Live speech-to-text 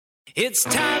It's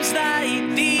times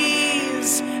like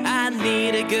these, I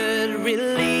need a good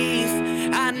relief.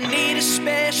 I need a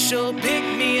special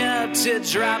pick-me-up to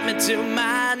drop me to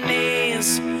my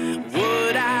knees.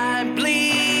 Would I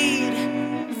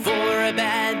bleed for a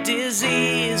bad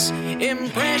disease?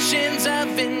 Impressions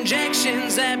of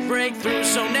injections that break through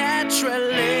so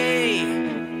naturally.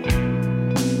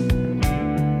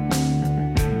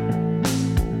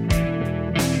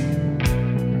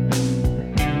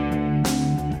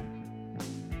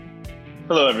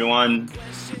 Hello, everyone.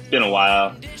 It's been a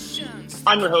while.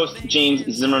 I'm your host, James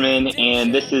Zimmerman,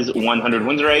 and this is 100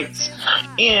 Windsorrites.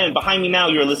 And behind me now,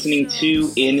 you're listening to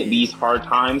In These Hard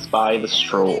Times by The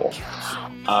Stroll.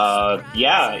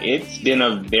 It's been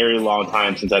a very long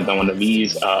time since I've done one of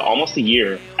these. Almost a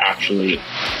year, actually.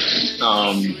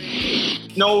 I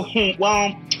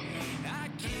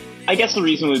guess the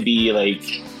reason would be,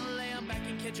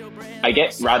 I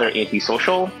get rather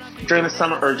antisocial during the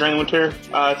summer or during the winter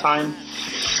time.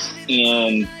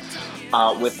 And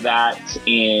with that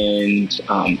and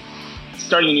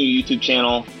starting a new YouTube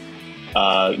channel,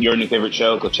 Your New Favorite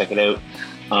Show, go check it out.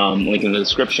 Link in the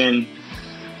description.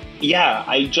 Yeah,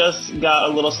 I just got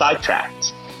a little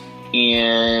sidetracked.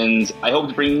 And I hope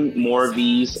to bring more of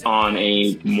these on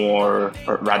a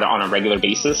regular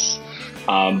basis.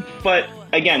 But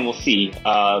again, we'll see.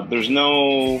 There's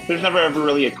never ever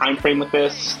really a time frame with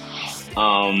this.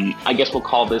 I guess we'll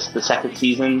call this the second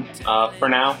season for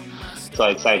now. So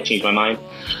I decided to change my mind.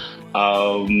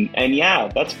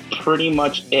 That's pretty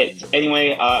much it.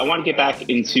 Anyway, I want to get back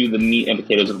into the meat and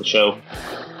potatoes of the show.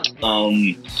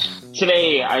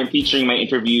 Today, I'm featuring my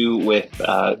interview with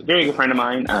a very good friend of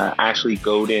mine, Ashley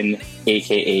Godin,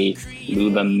 a.k.a.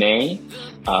 Lula May,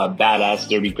 a badass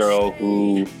derby girl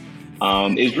who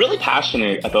is really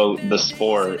passionate about the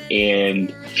sport.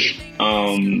 And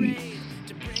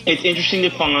it's interesting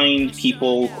to find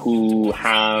people who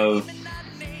have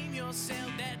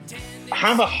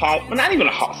a hobby, not even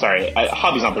a hobby, sorry,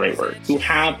 hobby's not the right word, who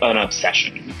have an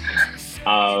obsession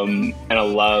and a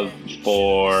love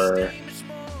for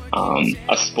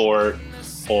a sport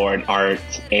or an art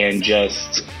and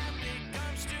just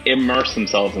immerse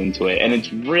themselves into it. And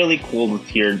it's really cool to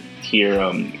hear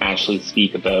Ashley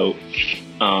speak about,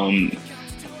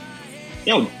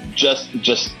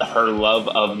 just her love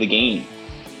of the game.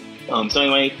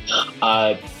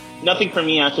 Nothing from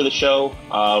me after the show.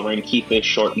 We're going to keep this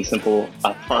short and simple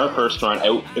for our first run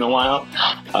out in a while.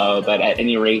 But at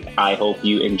any rate, I hope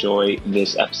you enjoy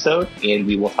this episode, and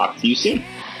we will talk to you soon.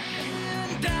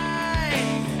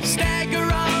 Stagger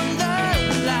on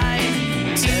the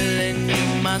line, telling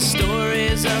you my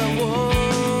stories of war.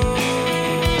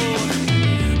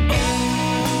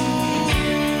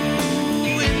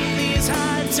 Oh, in these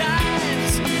hard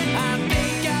times, I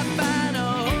think I find a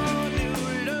whole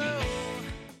new love.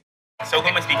 So who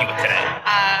am I speaking with today?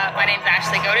 My name's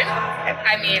Ashley Godin.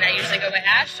 I usually go by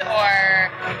Ash,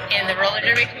 or in the roller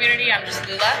derby community, I'm just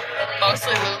Lula.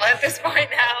 Mostly Lula at this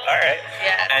point now. All right.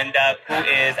 Yeah. And who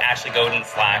is Ashley Godin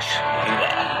 /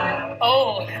 Lula?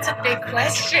 Oh, that's a big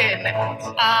question.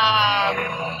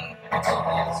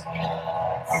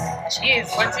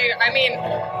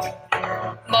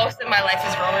 Most of my life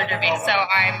is roller derby, so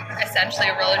I'm essentially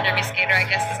a roller derby skater. I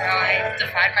guess is how I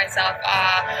define myself.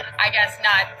 I guess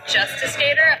not just a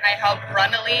skater. I help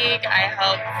run a league. I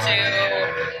help do,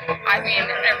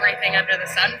 everything under the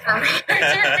sun for roller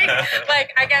derby.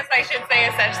 I guess I should say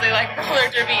essentially, roller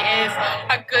derby is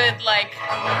a good,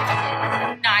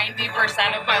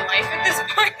 90% of my life at this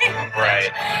point.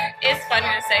 Right. It's funny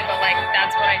to say, but,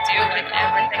 that's what I do.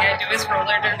 Everything I do is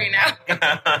roller derby now.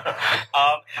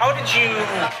 How did you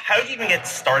even get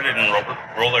started in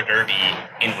roller derby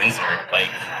in Windsor? I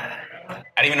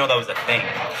didn't even know that was a thing.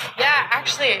 Yeah,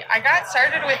 actually, I got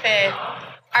started with it.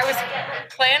 I was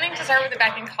planning to start with it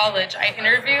back in college. I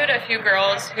interviewed a few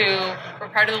girls who were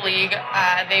part of the league.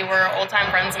 They were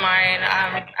old-time friends of mine.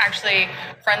 Actually,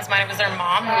 friends of mine, it was their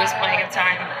mom who was playing at the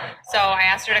time. So I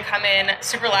asked her to come in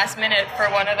super last minute for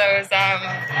one of those live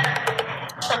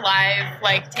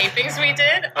tapings we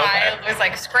did. Okay. I was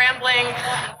scrambling.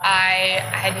 I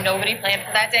had nobody planned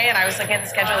for that day, and I was looking at the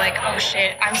schedule oh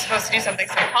shit, I'm supposed to do something.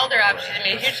 So I called her up. She did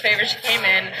me a huge favor. She came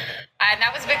in. And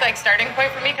that was a big starting point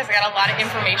for me because I got a lot of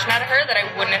information out of her that I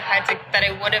would have had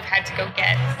to go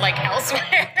get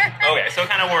elsewhere. Okay, so it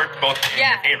kind of worked both in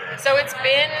your favor. So it's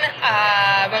been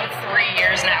about 3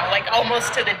 years now,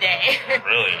 almost to the day.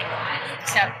 Really?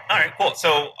 Yeah. All right, cool.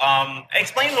 So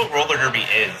explain what roller derby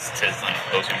is to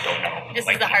those who don't know. This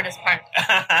is the hardest part.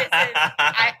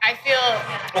 I feel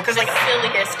the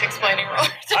silliest explaining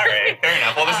roller derby. All right, fair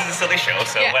enough. Well, this is a silly show,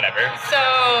 so whatever. So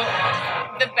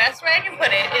the best way I can put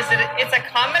it is that it's a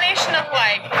combination of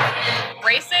like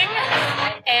racing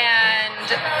and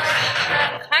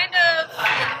kind of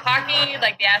hockey,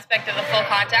 like the aspect of the full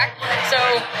contact. So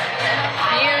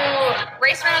you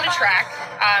race around a track.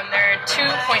 There are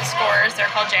 2-point scorers.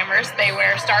 They're called jammers. They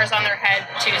wear stars on their head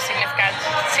to signify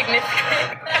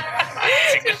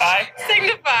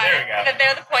There we go. that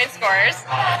they're the point scorers.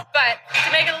 But to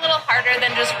make it a little harder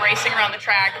than just racing around the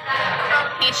track,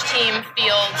 each team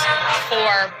fields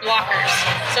 4 blockers.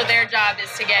 So their job is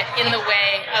to get in the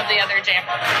way of the other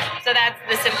jammer. So that's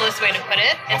the simplest way to put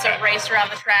it. It's a race around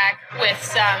the track with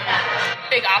some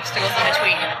big obstacles in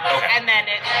between. Okay. And then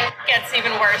it gets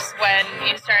even worse when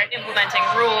you start implementing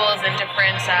rules and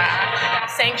different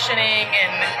sanctioning,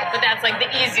 but that's like the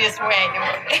easiest way.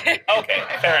 Okay,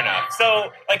 fair enough.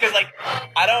 So,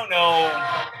 I don't know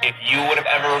if you would have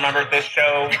ever remembered this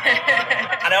show.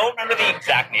 I don't remember the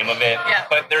exact name of it, Yeah.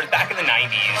 but there's back in the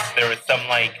 90s, there was some,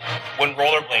 when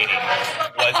rollerblading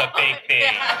was a big thing.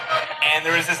 Yeah. And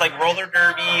there was this, roller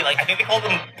derby, I think they called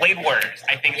them Blade Wars,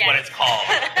 I think is what Yes. it's called.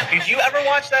 Did you ever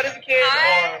watch that as a kid?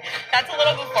 That's a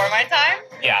little before my time.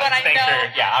 Yeah, but I thanks know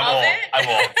for, I'm of old. it. I'm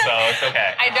old, so it's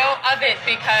okay. I know of it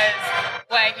because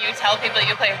when you tell people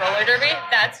you play roller derby,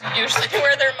 that's usually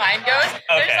where their mind goes.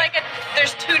 Okay.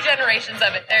 There's 2 generations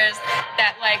of it. There's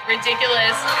that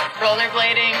ridiculous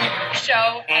rollerblading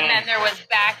show, and then there was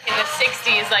back in the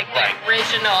 60s the Right.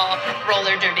 original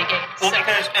roller derby game. Well,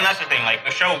 because, and that's the thing,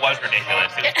 the show was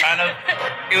ridiculous. It was kind of,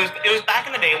 it was back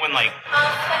in the day when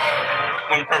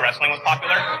pro wrestling was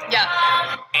popular. Yeah.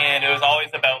 And it was always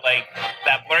about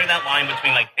that blurring that line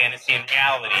between fantasy and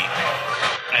reality.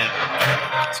 And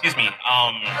excuse me,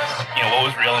 what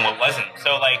was real and what wasn't.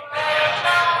 So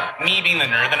me being the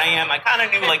nerd that I am, I kind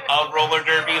of knew of roller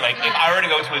derby. If I were to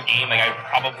go to a game, I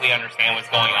probably understand what's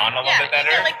going on a little bit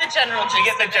better. You get the general gist. You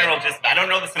get the general gist. I don't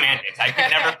know the semantics. I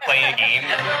could never play a game,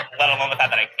 let alone the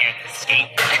fact that I can't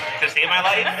skate to save my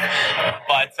life.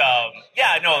 But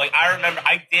I remember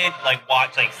I did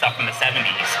watch stuff from the 70s,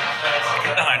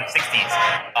 60s,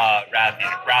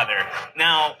 rather.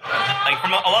 Now,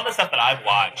 from a lot of the stuff that I've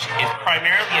watched is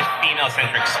primarily a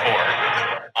female-centric sport.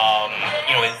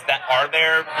 Are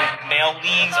there male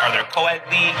leagues? Are there co-ed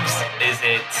leagues? Is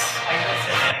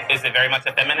it very much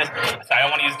a feminist? So I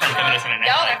don't want to use the term feminist in a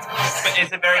No, negative. But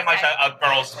is it very much a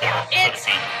girl's sport, so to It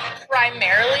speak?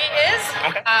 primarily is,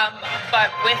 Okay.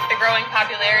 but with the growing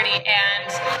popularity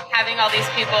and having all these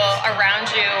people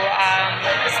around you,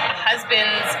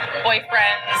 husbands,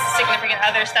 boyfriends, significant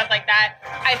others, stuff like that,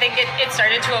 I think it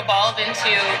started to evolve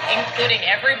into including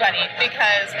everybody,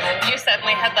 because you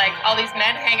suddenly had all these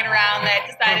men hanging around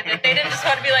that decided that they didn't just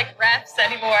want to be refs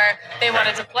anymore, they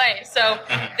wanted to play. So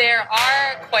there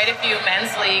are quite a few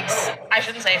men's leagues. I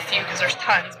shouldn't say a few because there's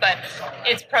tons, but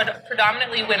it's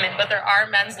predominantly women, but there are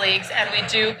men's leagues, and we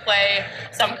do play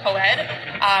some co-ed.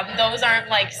 Those aren't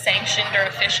sanctioned or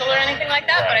official or anything like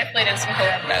that, but I've played in some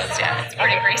co-ed bouts. Yeah, it's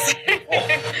pretty crazy. Cool.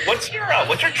 What's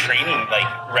your training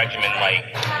regimen like?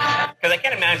 Because I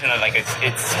can't imagine that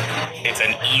it's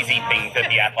an easy thing to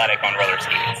be athletic on roller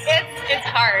skates. It's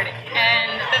hard, and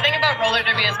the thing about roller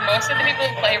derby is most of the people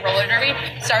who play roller derby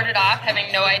started off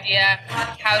having no idea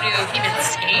how to even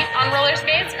skate on roller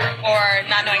skates, or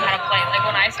not knowing how to play.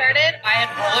 When I started, I had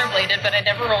rollerbladed, but I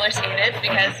never roller skated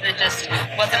because it just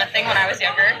wasn't a thing when I was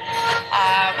younger.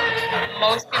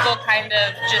 Most people kind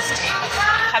of just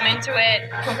come into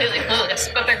it completely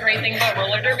clueless, but the great thing about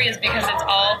roller derby is because it's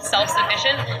all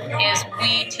self-sufficient, is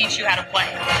we teach you how to play.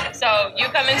 So you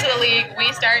come into the league,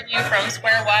 we start you from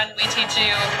square one, we teach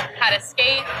you how to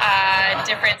skate,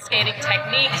 different skating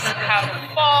techniques, how to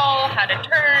fall, how to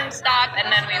turn, stop,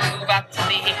 and then we move up to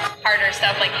the harder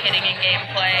stuff like hitting and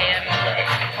gameplay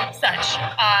and such.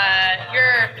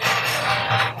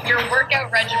 Your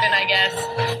workout regimen, I guess,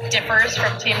 differs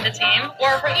from team to team,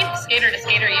 or from each skater to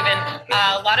skater even.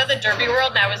 A lot of the derby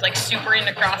world now is super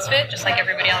into CrossFit, just like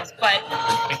everybody else, but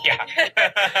Yeah.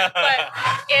 but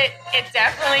it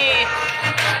definitely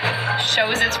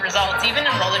shows its results, even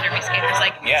in roller derby skaters.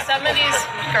 Some of these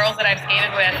girls that I've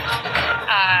skated with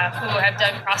who have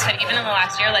done CrossFit even in the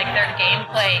last year, their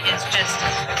gameplay is just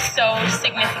so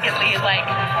significantly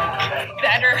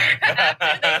better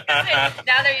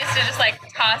now they're used to just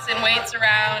tossing weights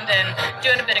around and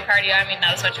doing a bit of cardio. I mean,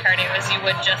 not as much cardio as you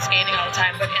would just skating all the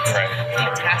time, but it's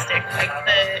fantastic.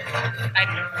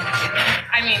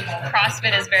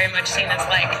 CrossFit is very much seen as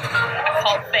a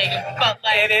cult thing, but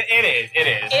it is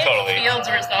it totally. yields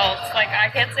results. I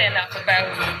can't say enough about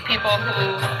people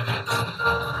who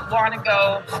want to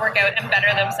go work out and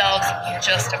better themselves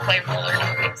just to play roller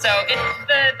derby. So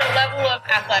the level of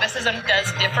athleticism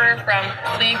does differ from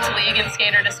league to league and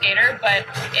skater to skater, but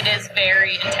it is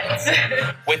very intense.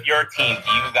 With your team,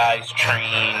 do you guys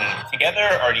train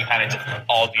together, or do you kind of just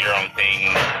all do your own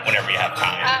thing whenever you have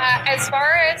time? As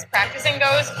far as practicing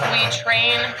goes, we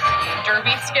train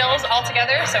derby skills all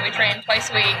together. So we train twice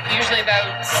a week, usually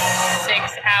about 6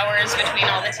 hours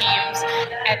between all the teams.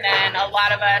 And then a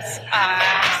lot of us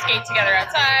skate together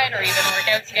outside or even work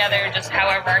out together, just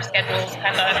however our schedules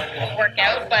kind of work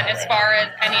out. But as far as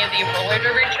any of the roller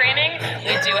derby training,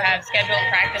 we do have scheduled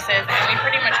practices, and we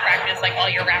pretty much practice like all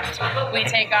year round. We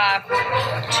take off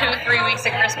 2-3 weeks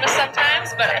at Christmas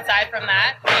sometimes, but aside from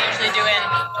that, we usually do it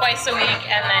twice a week,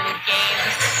 and then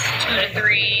games 2 to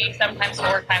 3, sometimes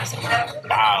 4 times a month.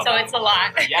 Wow. So it's a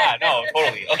lot. Yeah, no,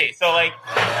 totally. Okay, so like,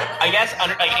 I guess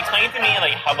explain to me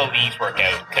like how the leagues work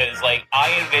out, because like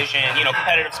I envision, you know,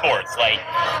 competitive sports like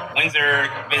Windsor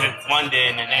visits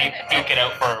London and they duke it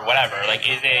out for whatever. Like,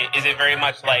 is it very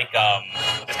much like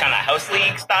just kind of house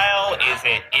league style?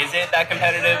 Is it that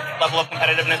competitive level of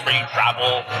competitiveness where you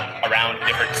travel around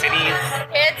different cities?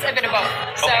 It's a bit of both.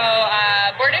 Okay. So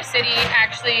Border City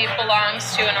actually belongs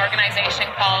to an organization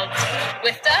called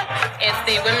WIFTA. It's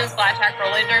the Women's Flat Track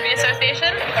Roller Derby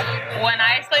Association. When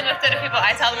I explain WIFTA to people,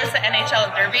 I tell them it's the NHL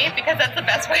of Derby because that's the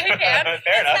best way I can.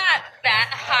 Fair enough. It's not that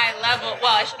high level.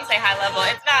 Well, I shouldn't say high level.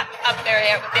 It's not up there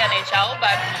yet with the NHL,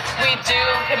 but we do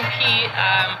compete.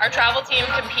 Our travel team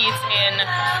competes in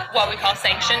what we call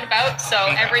sanctioned bouts. So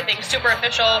everything's super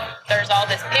official. There's all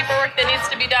this paperwork that needs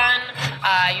to be done.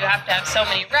 You have to have so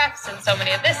many refs and so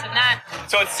many of this and that.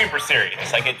 So it's super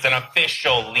serious. Like, it's an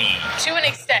official league. To an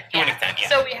extent, yeah. To an extent, yeah.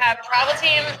 So we have a travel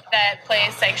team that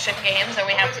plays sanctioned games, and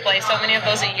we have to play so many of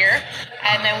those a year.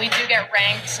 And then we do get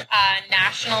ranked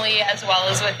nationally as well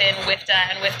as within WIFTA,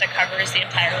 and WIFTA covers the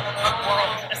entire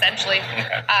world, essentially. Okay.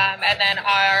 And then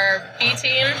our B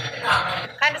team,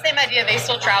 kind of same idea. They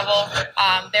still travel.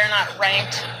 They're not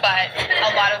ranked, but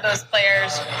a lot of those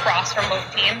players cross from both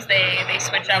teams. They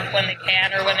switch up when they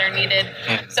can or when they're needed.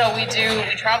 So we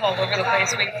travel all over the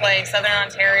place. We play Southern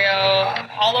Ontario,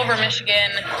 all over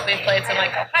Michigan. We've played some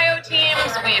like Ohio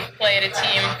teams. We've played a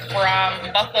team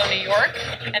from Buffalo, New York,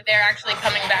 and they're actually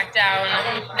coming back down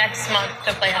next month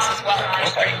to play us as well.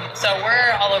 Okay. So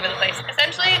we're all over the place.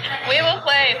 Essentially, we will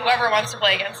play whoever wants to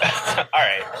play against us. All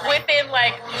right. Within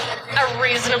like a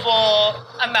reasonable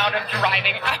amount of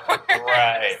driving hours.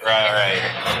 Right.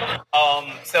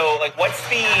 So like, what's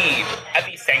at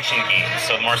these sanctioned games,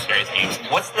 so the more serious games,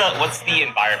 what's the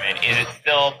environment? Is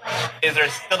there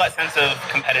still that sense of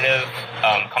competitive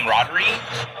camaraderie,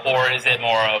 or is it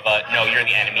more of a, no, you're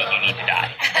the enemy, you need to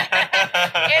die?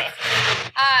 It's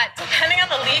depending on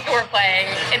the league we're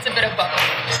playing, it's a bit of both.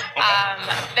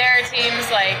 There are teams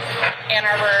like Ann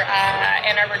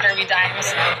Arbor Derby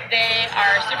Dimes. They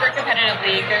are a super competitive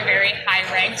league. They're very high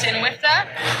ranked in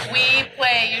WIFTA. We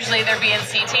play usually their B and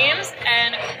C teams,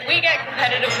 and we get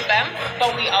competitive with them,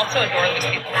 but we also adore those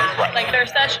people. Right. Like, they're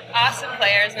such awesome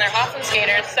players and they're awesome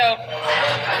skaters. So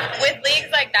with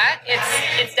leagues like that,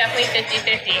 it's definitely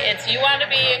 50-50. It's, you want to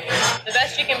be the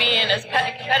best you can be and as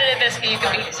competitive as you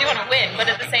can be because you want to win. But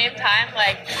at the same time,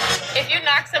 like, if you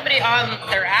knock somebody on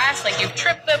their ass, like you've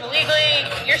tripped them illegally,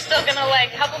 you're still gonna like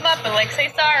help them up and like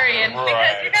say sorry, and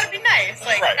because you gotta be nice.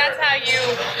 Like, that's how you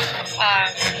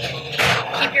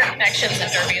keep your connections in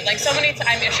Derby. Like, so many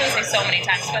times, I shouldn't say so many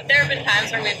times, but there have been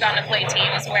times where we've gone to play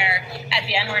teams where at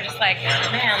the end we're just like,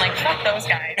 man, like, fuck those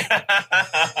guys.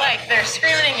 Like, they're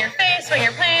screaming in your face when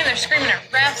you're playing, they're screaming at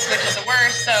refs, which is the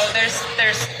worst. So there's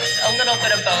a little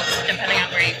bit of both depending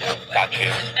on where you go. Got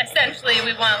you. Essentially,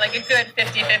 we want like a good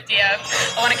 50-50 of,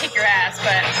 I want to kick your ass,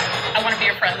 but I want to be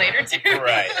your friend later too.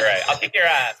 Right. I'll kick your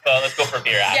ass, but let's go for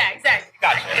beer ass. Yeah, exactly.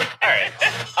 Gotcha. All right.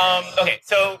 Okay,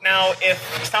 so now if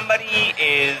somebody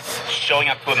is showing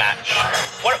up to a match,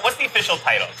 what's the official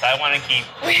title? So I want to keep...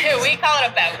 We call it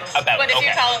a bout. A bout, But if you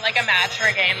okay. call it like a match or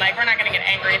a game, like, we're not going to get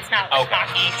angry. It's not like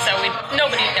hockey, so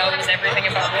nobody knows everything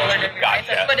about roller derby.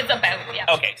 Gotcha. Right? But it's a bout, yeah.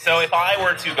 Okay, so if I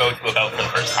were to go to a bout for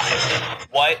the first time,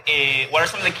 what are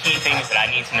some of the key things that I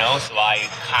need to know so I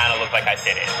kind of look like I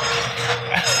fit in?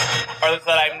 Or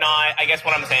that I'm not, I guess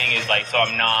what I'm saying is like, so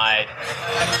I'm not...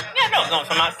 Yeah, no, so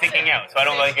I'm not sticking out, so I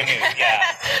don't look like a noob, yeah.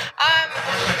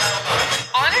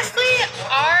 Honestly,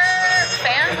 our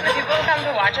fans and the people who come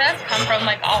to watch us come from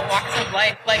like all walks of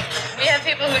life. Like, we have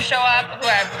people who show up who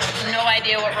have no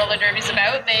idea what roller derby's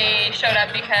about. They showed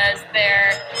up because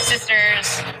their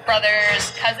sister's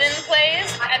brother's cousin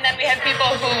plays, and then we have people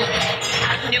who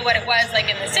knew what it was like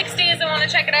in the 60s and want to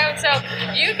check it out. So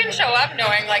you can show up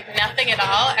knowing like nothing at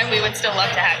all, and we would still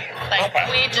love to have you. Like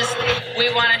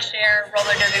we want to share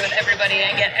roller derby with everybody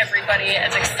and get everybody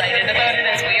as excited about it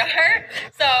as we are.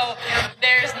 So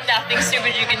there's nothing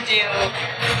stupid you can do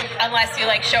unless you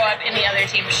like show up in the other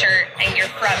team's shirt and you're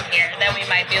from here. Then we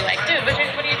might be like, dude, what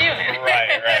are you doing?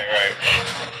 Right.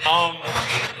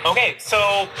 Okay,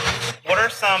 so what are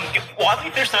some? Walk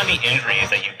me through some of the injuries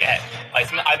that you get, like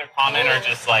some either common or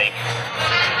just like.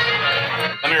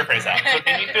 Let me rephrase that. So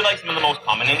take me through like some of the most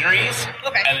common injuries,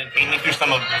 Okay. and then take me through some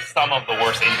of the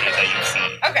worst injuries that you've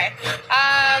seen. Okay.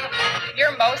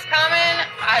 Your most common,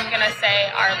 I'm gonna say,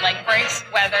 are leg breaks.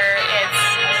 Whether it's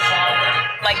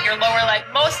like your lower leg,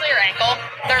 mostly your ankle.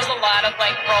 There's a lot of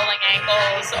like rolling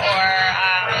ankles, or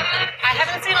I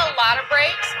haven't seen a lot of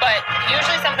breaks, but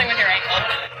usually something with your ankle.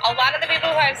 A lot of the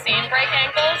people who I've seen break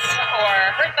ankles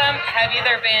or hurt them have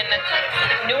either been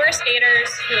newer skaters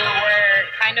who were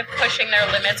kind of pushing their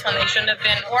limits when they shouldn't have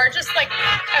been, or just like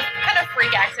a kind of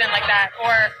freak accident like that,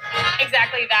 or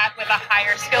exactly that with a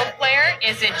higher skilled player.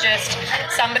 Is it just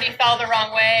somebody fell the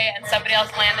wrong way and somebody else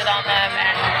landed on them,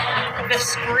 and the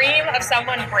scream of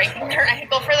someone breaking their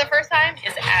ankle for the first time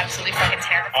is absolutely fucking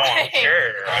terrifying.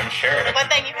 Oh, I'm sure. But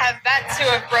then you have vets who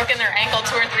have broken their ankle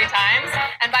 2 or 3 times,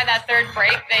 and by that third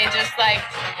break, they just like,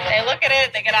 they look at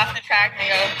it, they get off the track, and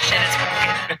they go, shit, it's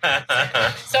broken.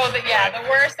 So the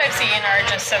worst I've seen are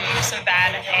just some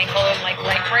bad ankle and like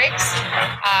leg breaks.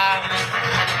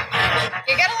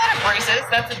 You get a lot of bruises.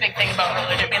 That's a big thing about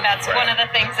roller derby. That's one of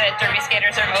the things that derby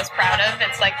skaters are most proud of.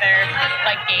 It's like their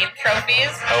like game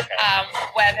trophies. Okay.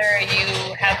 Whether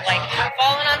you have like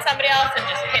fallen on somebody else and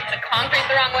just hit the concrete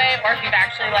the wrong way, or if you've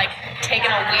actually like taken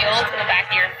a wheel to the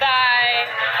back of your thigh.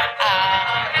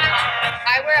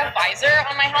 I wear a visor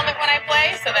on my helmet when I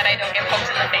play so that I don't get poked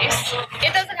in the face.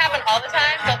 It doesn't happen all the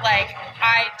time, but like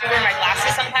I do wear my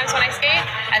glasses sometimes when I skate,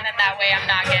 and then that way I'm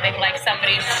not getting like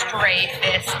somebody's stray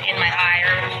fist in my eye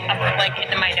or up, like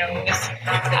into my nose.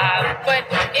 But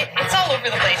it's all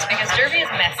over the place because derby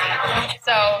is messy.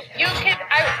 So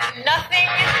nothing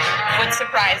would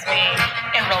surprise me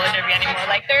in roller derby anymore.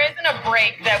 Like there isn't a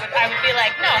break that I would be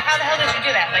like, no, how the hell did you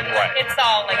do that? Like It's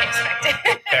all like expected.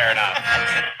 Fair enough.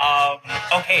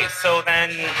 Okay, so then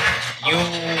you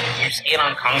skate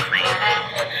on concrete.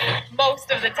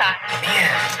 Most of the time.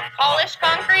 Polished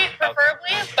concrete,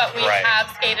 preferably, but we have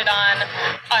skated on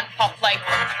like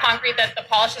concrete that the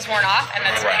polish is worn off, and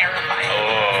that's terrifying.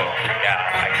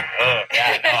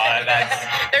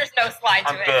 There's no slide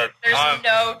to it. Good. There's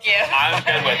no give. I'm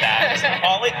good with that.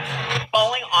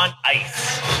 Falling on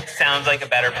ice sounds like a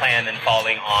better plan than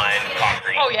falling on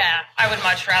concrete. Oh yeah, I would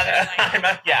much rather.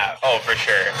 Yeah. Oh, for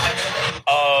sure.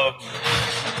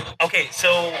 Okay,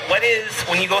 so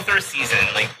when you go through a season,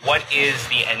 like what is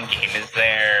the end game? Is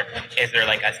there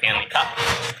like a Stanley Cup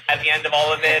at the end of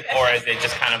all of it, or is it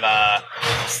just kind of a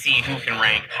see who can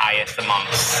rank highest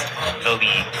amongst the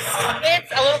leagues?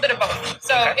 It's a little bit of both.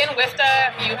 So in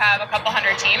WIFTA, you have a couple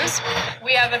hundred teams.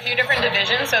 We have a few different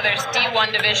divisions. So there's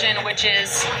D1 division, which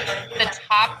is the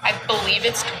top, I believe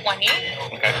it's 20.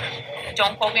 Okay.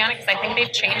 Don't quote me on it because I think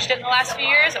they've changed it in the last few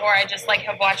years, or I just like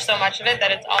have watched so much of it that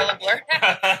it's all a blur.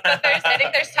 But I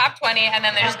think there's top 20, and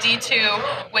then there's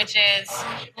D2, which is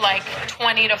like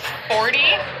 20 to 40,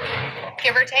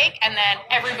 give or take, and then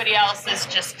everybody else is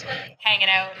just hanging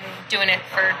out and doing it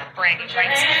for bragging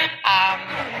rights.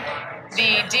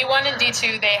 The D1 and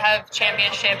D2, they have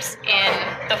championships in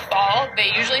the fall.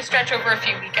 They usually stretch over a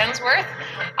few weekends worth.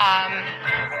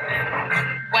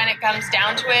 When it comes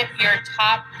down to it, your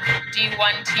top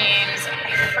D1 teams,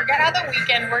 I forget how the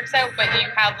weekend works out, but you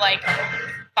have like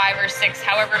 5 or 6,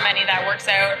 however many that works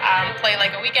out, play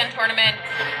like a weekend tournament.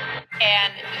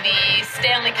 And the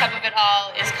Stanley Cup of it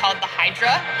all is called the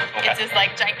Hydra. Okay. It's this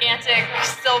like gigantic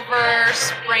silver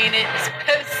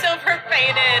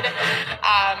painted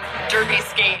derby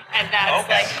skate, and that's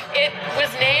like it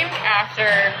was named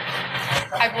after,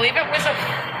 I believe it was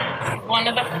one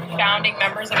of the founding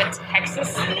members of a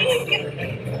Texas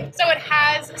league. So it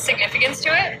has significance to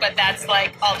it, but that's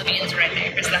like all the beans right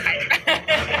there is the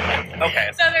Hydra. Okay.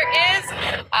 So there is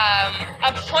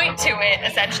a point to it,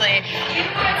 essentially,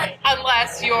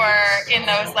 unless you're in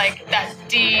those like that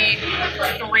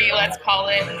D3, let's call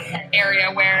it,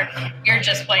 area where you're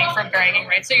just playing for bragging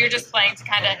rights. So you're just playing to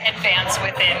kind of advance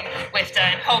within WIFTA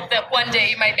and hope that one day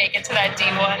you might make it to that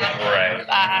D1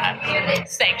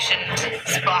 sanctioned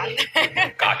spot.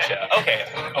 Gotcha. Okay,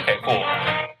 cool.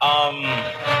 All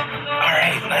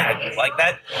right, man. Like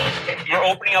that, you're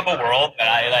opening up a world that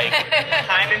I like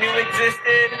kind of knew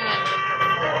existed.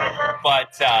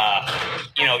 But,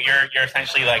 you're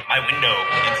essentially like my window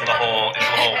into the whole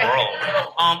world.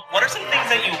 What are some things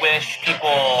that you wish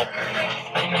people,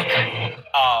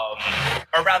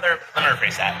 or rather, let me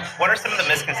rephrase that. What are some of the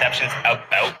misconceptions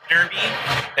about Derby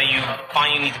that you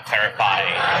find you need to clarify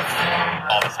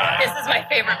all the time? This is my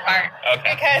favorite part.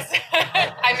 Okay. Because,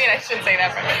 I mean, I shouldn't say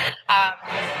that, but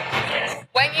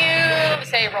when you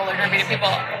say roller derby to people,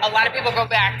 a lot of people go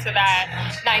back to that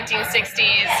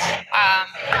 1960s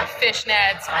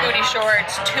fishnets, booty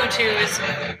shorts, tutus,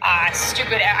 I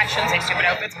shouldn't say stupid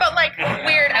outfits, but like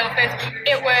weird outfits.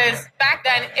 It was, back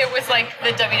then, it was like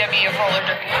the WWE of roller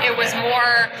derby. It was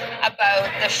more about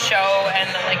the show and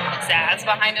the like pizzazz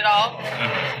behind it all.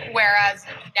 Whereas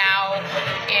now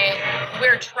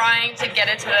we're trying to get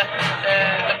it to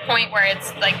the point where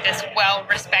it's like this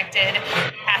well-respected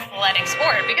athletic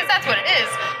sport, because that's what it is.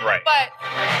 Right. But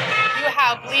you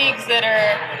have leagues that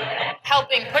are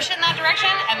helping push in that direction,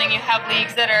 and then you have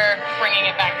leagues that are bringing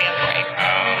it back the other way.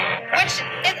 Which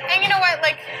is, and you know what,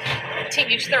 like, to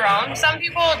each their own. Some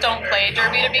people don't play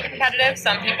derby to be competitive.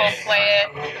 Some people play it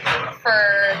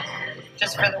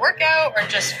just for the workout or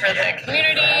just for the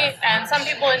community, and some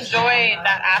people enjoy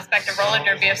that aspect of roller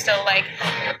derby of still like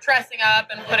dressing up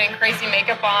and putting crazy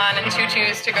makeup on and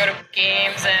tutus to go to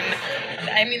games. And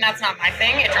I mean, that's not my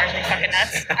thing. It drives me fucking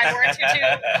nuts. I wore a tutu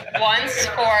once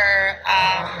for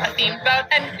a themed bout,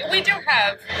 and we do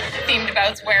have themed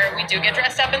bouts where we do get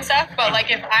dressed up and stuff, but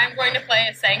like if I'm going to play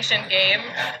a sanctioned game,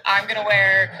 I'm gonna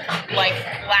wear like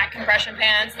black compression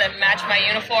pants that match my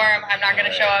uniform. I'm not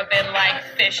gonna show up in like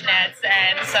fishnets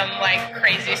and some like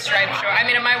crazy striped shorts. I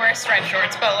mean, I might wear striped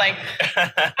shorts, but like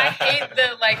I hate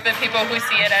the people who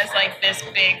see it as like this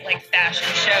big like fashion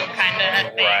show kind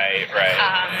of thing. Right.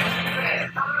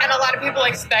 And a lot of people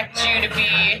expect you to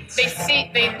be. They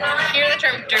hear the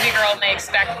term derby girl and they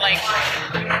expect like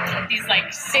these like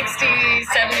 60s,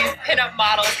 70s pinup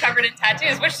models covered in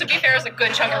tattoos, which to be fair is a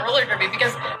good chunk of roller derby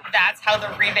because that's how the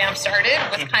revamp started,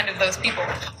 with kind of those people.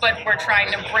 But we're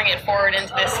trying to bring it forward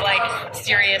into this like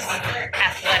serious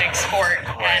athletic sport,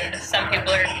 and some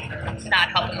people are not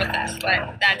helping with that.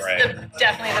 But that's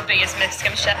definitely the biggest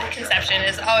misconception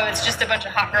is, oh, it's just a bunch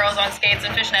of hot girls on skates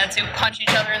and fishnets who punch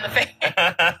each other in the face.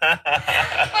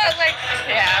 But like,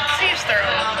 yeah, to each their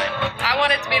own. But I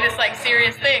want it to be this like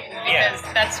serious thing because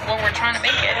that's what we're trying to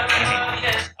make it.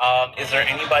 Is there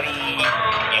anybody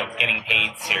getting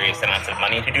paid serious amounts of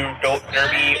money to do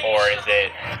derby, or is it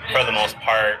for the most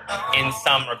part in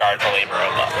some regards a labor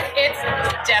of love? It's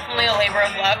definitely a labor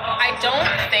of love. I don't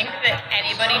think that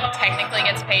anybody technically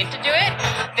gets paid to do it.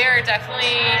 There are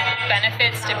definitely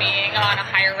benefits to being on a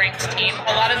higher ranked team.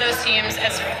 A lot of those teams,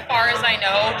 as far as I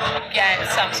know, get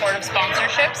some sort of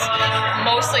sponsorships,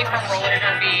 mostly from roller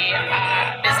derby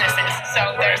businesses.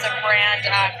 So there's a brand,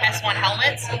 S1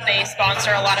 Helmets. They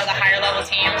sponsor a lot of the higher level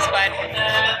teams, but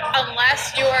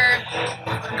unless you're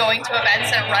going to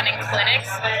events and running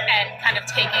clinics and kind of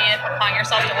taking it upon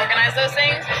yourself to organize those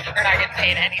things, you're not getting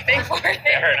paid anything for it.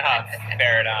 Fair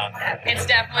enough. It's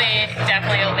definitely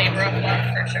a labor of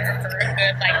love for sure, for a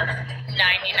good like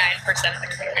 99% of the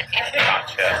community.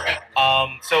 Gotcha.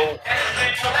 So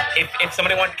if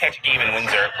somebody wanted to catch a game in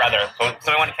Windsor,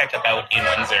 somebody wanted to catch a bout in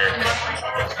Windsor,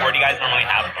 where do you guys normally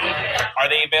have them? Are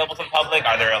they available to the public?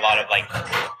 Are there a lot of like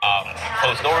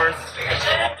closed doors?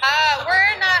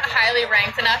 We're not highly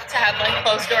ranked enough to have like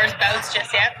closed doors bouts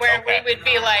just yet, where we would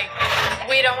be like,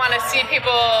 we don't want to see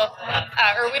people,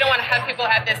 or we don't want to have people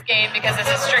at this game because this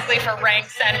is strictly for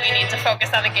ranks and we need to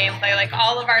focus on the gameplay. Like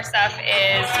all of our stuff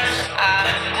is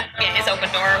open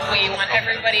door. We want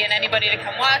everybody and anybody to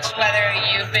come watch, whether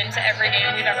you've been to every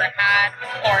game we've ever had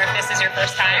or if this is your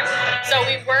first time. So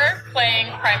we were playing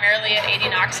primarily at 80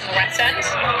 Knox in the West End,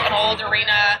 an old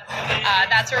arena.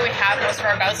 That's where we have most of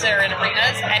our bouts that are in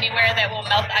arenas. Anywhere that will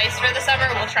melt the ice for the summer,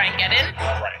 we'll try and get in.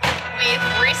 We've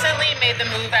recently made the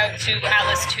move out to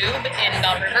Atlas Tube in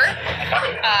Bell River,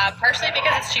 partially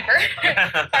because it's cheaper,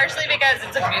 partially because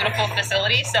it's a beautiful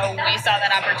facility, so we saw that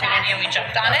opportunity and we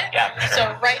jumped on it. Yeah, sure. So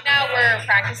right now we're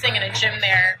practicing in a gym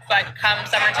there, but come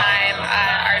summertime,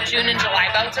 our June and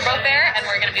July bouts are both there, and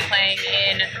we're going to be playing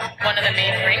in one of the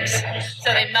main rinks.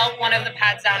 So they melt one of the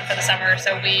pads down for the summer,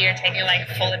 so we are taking like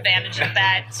full advantage of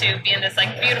that to be in this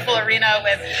like beautiful arena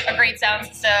with a great sound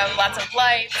system, lots of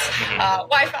lights,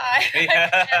 Wi-Fi.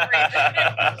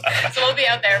 So we'll be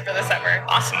out there for the summer.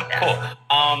 Awesome, cool.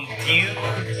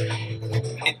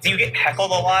 Do you get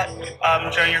heckled a lot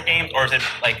during your games, or is it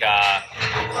like I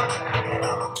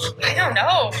don't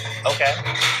know. Okay.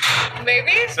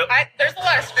 Maybe. There's a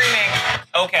lot of screaming.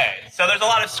 Okay, So there's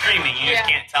a lot of screaming. You just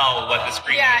can't tell what the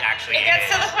screaming actually is. It gets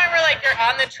to the point where like you're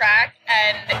on the track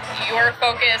and you're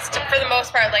focused for the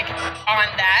most part like on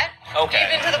that. Okay.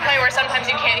 Even to the point where sometimes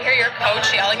you can't hear your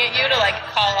coach yelling at you to like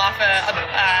call off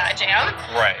a jam.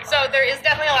 Right. So there is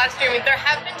definitely a lot of screaming. There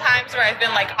have been times where I've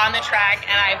been like on the track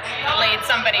and I've laid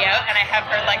somebody out and I have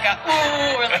heard like a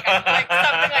ooh or like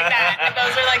something like that. And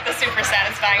those are like the super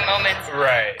satisfying moments.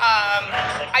 Right.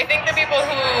 I think the people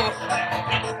who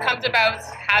come to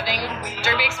bouts having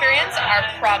derby experience are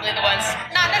probably the ones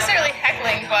not necessarily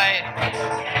heckling, but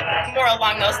more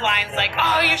along those lines, like,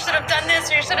 oh, you should have done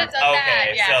this or you should have done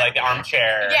that. Okay, so like the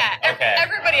armchair. Yeah, okay.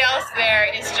 Everybody else there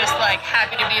is just like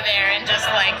happy to be there and just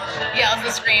like yells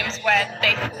and screams when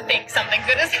they think something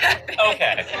good is happening.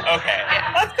 Okay.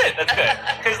 Yeah. That's good.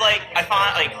 Because like I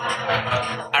thought, like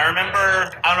I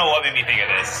remember, I don't know what made me think of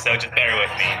this, so just bear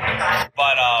with me.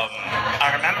 But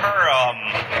I remember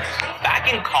back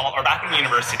in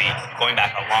university, going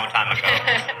back a long time ago,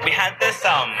 we had this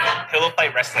pillow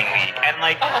fight wrestling league, and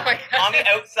like on the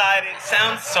outside, it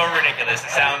sounds so ridiculous. It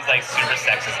sounds like super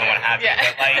sexist and what have you. Yeah.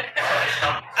 But like,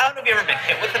 I don't know if you've ever been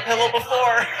hit with a pillow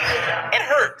before. It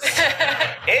hurts.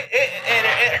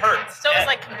 It hurts. So it was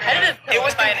like competitive pillow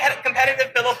fighting.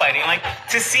 Competitive pillow fighting. Like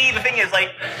to see, the thing is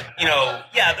like, you know,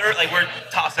 yeah, they're like we're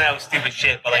tossing out stupid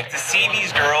shit, but like to see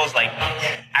these girls like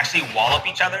actually wallop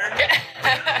each other,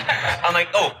 I'm like,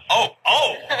 oh,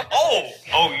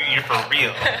 you're for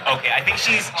real. Okay, I think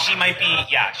she might be,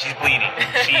 she's bleeding.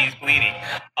 She's bleeding.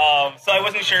 So I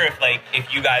wasn't sure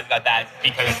if you guys got that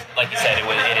because, like you said,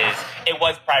 it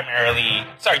was primarily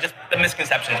just the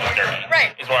misconceptions of derby.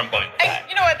 Right. Is where I'm going with that.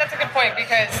 You know what? That's a good point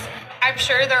because I'm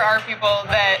sure there are people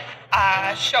that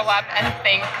show up and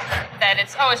think that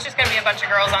it's just going to be a bunch of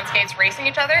girls on skates racing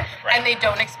each other, right. And they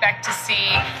don't expect to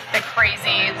see the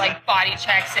crazy like body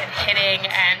checks and hitting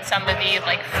and some of the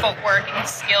like footwork and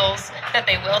skills that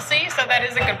they will see. So that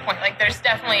is a good point. Like there's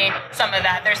definitely some of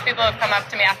that. There's people who have come up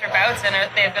to me after bouts and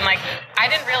they've been like, I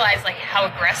didn't realize like how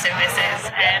aggressive this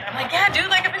is, and I'm like, yeah, dude,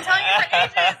 like I've been telling you for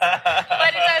ages.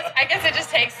 But it does. I guess it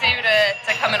just takes you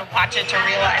to come and watch it to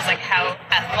realize like how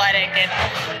athletic and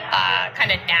kind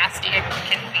of nasty it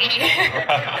can be.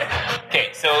 Okay,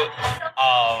 so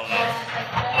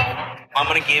I'm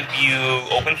gonna give you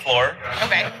open floor.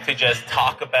 Okay. To just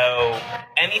talk about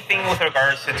anything with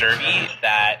regards to derby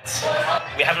that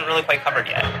we haven't really quite covered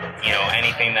yet. You know,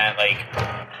 anything that like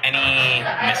any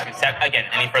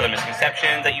further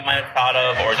misconceptions that you might have thought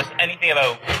of, or just anything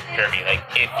about derby. Like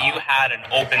if you had an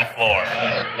open floor,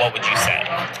 what would you say?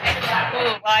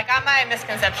 Ooh, well, I got my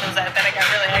misconceptions that I got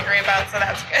really angry about, so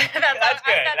that's good. That's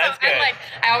good.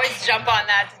 I always jump on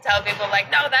that to tell people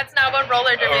like, no, that's not what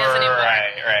roller derby is anymore.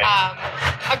 Right.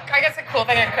 I guess a cool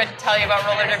thing I could tell you about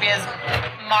roller derby is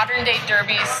modern day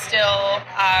derby still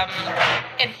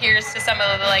adheres to some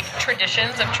of the like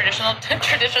traditions of traditional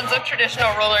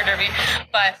roller derby,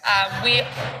 but we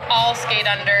all skate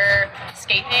under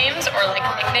skate names or like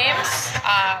nicknames.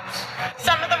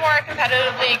 Some of the more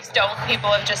competitive leagues don't. People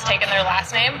have just taken their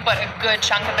last name, but a good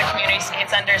chunk of the community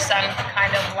skates under some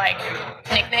kind of like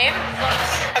nickname.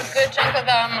 A good chunk of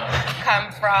them come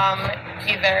from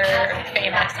either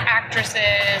famous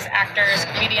actresses, actors,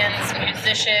 comedians,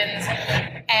 musicians,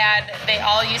 and they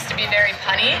all used to be very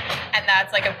punny, and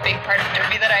that's like a big part of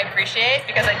derby that I appreciate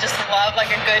because I just love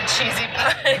like a good cheesy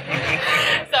pun.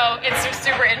 So it's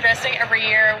super interesting every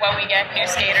year when we get new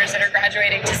skaters that are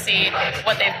graduating to see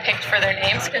what they've picked for their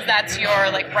names, because that's your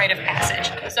like rite of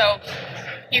passage. So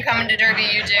you come into derby,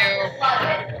 you do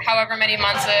however many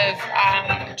months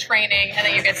of training, and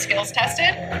then you get skills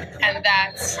tested, and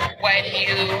that's when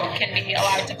you can be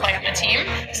allowed to play on the team.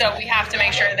 So we have to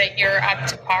make sure that you're up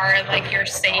to par and like you're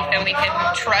safe and we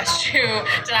can trust you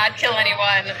to not kill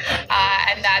anyone,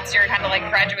 and that's your kind of like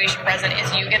graduation present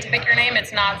is you get to pick your name.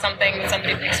 It's not something that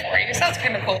somebody picks for you. So that's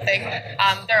kind of a cool thing.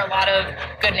 There are a lot of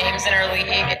good names in our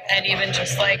league, and even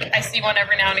just like I see one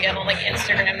every now and again on like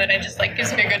Instagram that I just like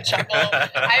gives me a good chuckle.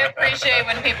 I appreciate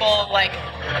when people like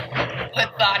put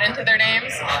thought into their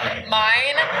names.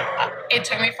 Mine, it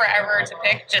took me forever to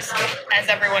pick, just as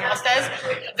everyone else does.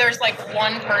 There's like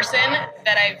one person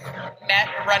that I've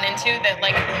run into that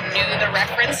like knew the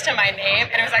reference to my name,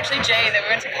 and it was actually Jay that we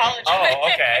went to college with. Oh,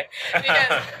 okay.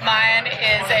 Because mine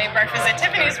is a Breakfast at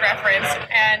Tiffany's reference,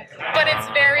 but it's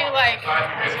very like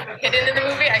hidden in the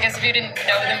movie. I guess if you didn't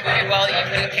know the movie well, you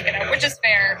wouldn't pick it up, which is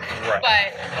fair. Right.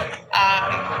 But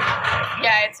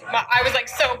I was like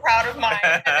so proud of mine,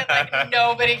 and then like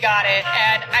nobody nobody got it.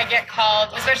 And I get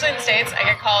called, especially in the States, I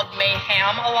get called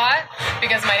Mayhem a lot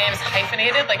because my name's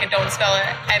hyphenated. Like, I don't spell it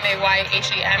Mayhem.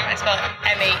 I spell it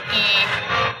MAE-HEM.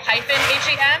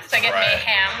 So I get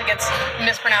Mayhem. It gets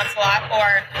mispronounced a lot.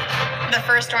 Or the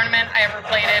first tournament I ever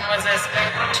played in was this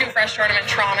Too Fresh tournament in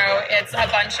Toronto. It's a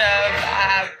bunch of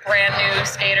brand new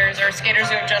skaters or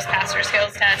skaters who have just passed their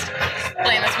skills test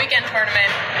playing this weekend tournament.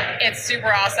 It's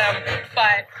super awesome,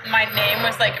 but my name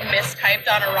was like mistyped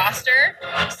on a roster,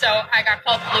 so I got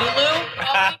called Lulu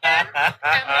all weekend,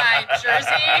 and my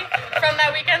jersey from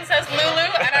that weekend says Lulu,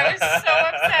 and I was so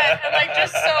upset and like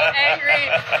just so angry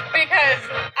because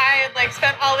I had like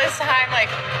spent all this time like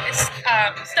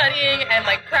studying and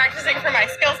like practicing for my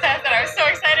skills test, and I was so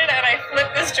excited, and I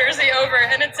flipped this jersey over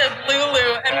and it said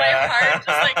Lulu, and my heart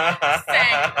just like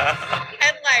sank.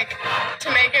 And like,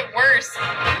 to make it worse,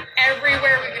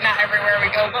 not everywhere we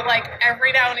go, but like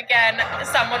every now and again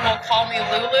someone will call me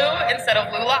Lulu instead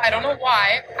of Lula. I don't know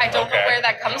why. I don't know where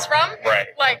that comes from. Right.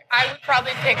 Like, I would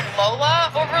probably pick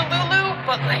Lola over Lulu,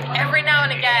 but like every now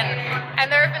and again.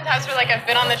 And there have been times where like I've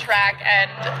been on the track and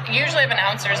usually I have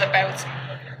announcers at bouts.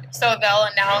 So they'll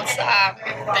announce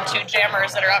the two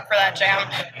jammers that are up for that jam,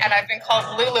 and I've been called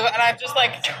Lulu, and I've just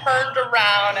like turned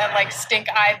around and like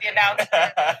stink-eyed the announcer.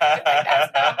 Like,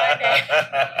 that's not my name.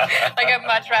 Like, I'd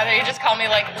much rather you just call me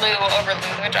like Lou over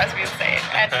Lulu. It drives me insane.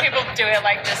 And people do it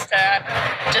like just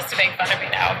to make fun of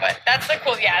me now. But that's the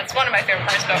cool. Yeah, it's one of my favorite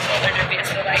parts about roller derby is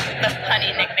the like the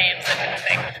funny nicknames and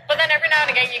everything. But then every now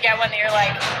and again you get one that you're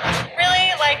like,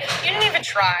 really? Like, you didn't even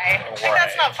try. Like,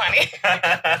 that's not funny. If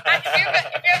you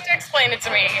have to explain it to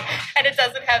me and it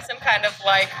doesn't have some kind of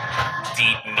like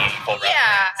deep, meaningful reference.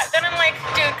 Yeah, then I'm like,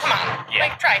 dude, come on. Yeah.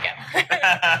 Like, try again.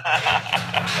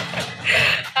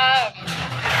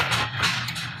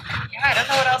 Yeah, I don't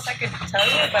know what else I could tell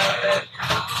you about it.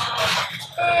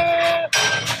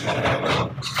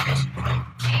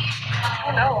 I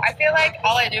don't know. I feel like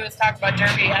all I do is talk about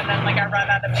derby, and then like I run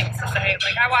out of things to say.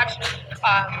 Like, I watch.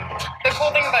 The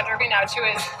cool thing about derby now too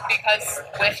is because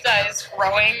WIFTA is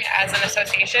growing as an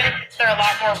association, there are a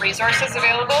lot more resources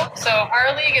available. So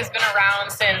our league has been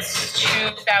around since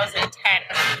 2010,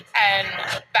 and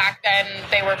back then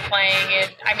they were playing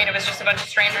it. I mean, it was just a bunch of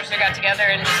strangers who got together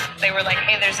and they were like,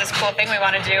 "Hey, there's this cool thing we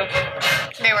want to do."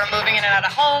 They were moving in and out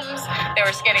of homes. They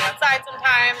were skating outside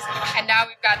sometimes, and now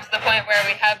we've gotten to the point where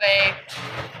we have a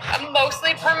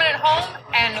mostly permanent home,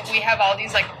 and we have all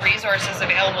these like resources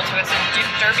available to us. And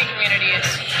derby community is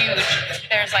huge.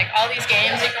 There's like all these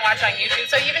games you can watch on YouTube.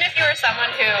 So even if you were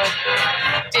someone who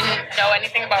didn't know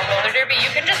anything about roller derby, you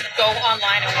can just go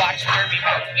online and watch derby.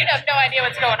 You'd have no idea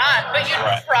what's going on, but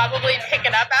you'd probably pick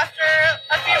it up after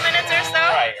a few minutes or so.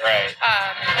 Right.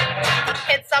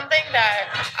 It's something that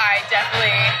I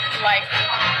definitely like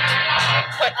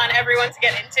put on everyone to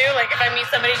get into. Like, if I meet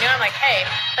somebody new, I'm like, hey,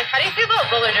 like, how do you feel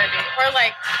about roller derby? Or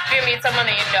like, if you meet someone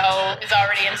that you know is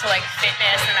already into like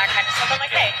fitness and that kind of stuff, I'm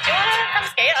like, hey, do you want to come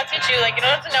skate? I'll teach you. Like, you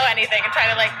don't have to know anything, and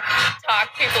try to like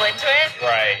talk people into it.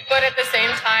 Right. But at the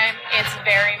same time, it's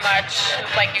very much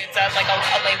like you said, like a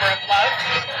labor of love.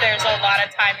 There's a lot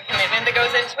of time and commitment that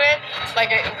goes into it.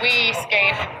 Like, we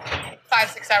skate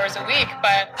 5-6 hours a week,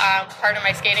 but part of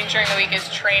my skating during the week is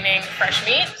training fresh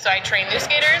meat. So I train new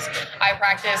skaters. I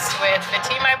practice with the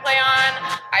team I play on.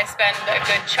 I spend a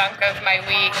good chunk of my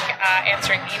week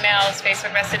answering emails,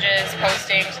 Facebook messages,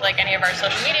 posting to like any of our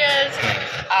social medias,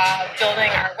 building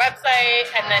our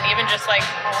website, and then even just like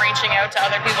reaching out to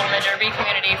other people in the derby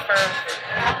community for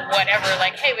whatever.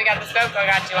 Like, hey, we got this boat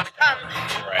going on. Do you want to come?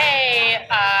 Right. Hey,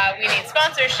 we need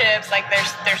sponsorships. Like,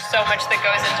 there's so much that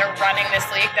goes into running this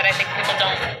league that I think people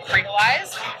don't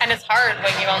realize, and it's hard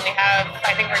when you only have,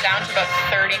 I think we're down to about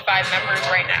 35 members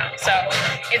right now, so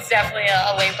it's definitely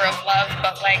a labor of love.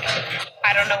 But like,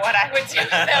 I don't know what I would do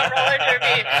without roller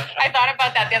derby. I thought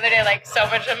about that the other day. Like, so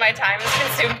much of my time is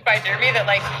consumed by derby that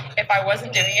like, if I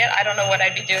wasn't doing it, I don't know what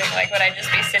I'd be doing. Like, would I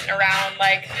just be sitting around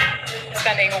like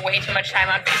spending way too much time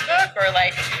on Facebook, or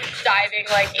like diving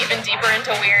like even deeper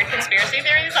into weird conspiracy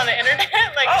theories on the internet?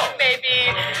 Like,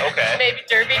 maybe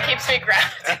derby keeps me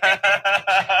grounded.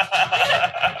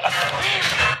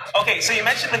 Okay, so you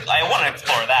mentioned I want to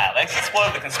explore that. Let's explore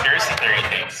the conspiracy theory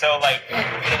thing. So, like,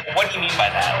 what do you mean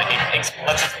by that? Like,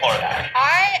 let's explore that.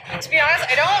 To be honest,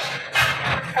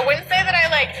 I wouldn't say that I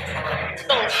like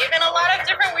believe in a lot of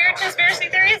different weird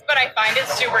conspiracy theories, but I find it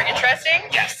super interesting.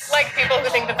 Yes. Like, people who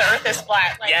think that the Earth is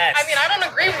flat. Like, yes. I mean, I don't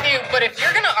agree with you, but if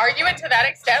you're gonna argue it to that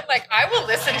extent, like, I will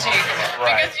listen to you,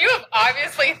 because you have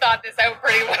obviously thought this out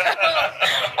pretty well.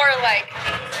 Or like,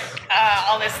 a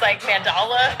all this like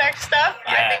mandala effect stuff.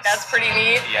 Yes. I think that's pretty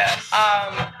neat. Yes.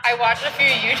 I watched a few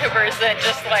YouTubers that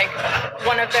just like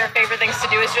one of their favorite things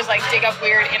to do is just like dig up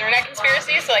weird internet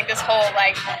conspiracies. So like this whole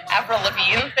like Avril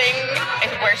Lavigne thing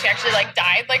is where she actually like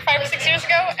died like 5 or 6 years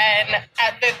ago, and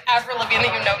the Avril Lavigne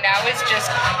that you know now is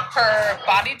just her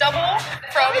body double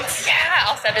from. Yeah,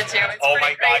 I'll send it to you. It's Oh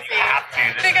pretty my God, crazy. you have to.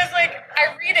 Because like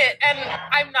I read it and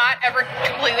I'm not ever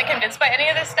completely convinced by any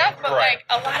of this stuff, but Right. like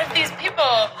a lot of these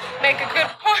people make a good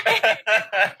point.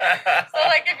 So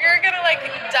like if you're gonna like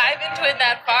dive into it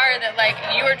that far that like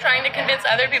you are trying to convince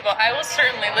other people, I will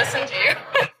certainly listen to you.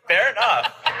 Fair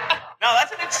enough. No,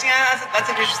 that's an interesting. That's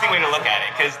an interesting way to look at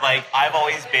it, because like I've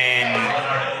always been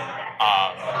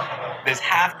this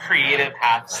half creative,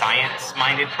 half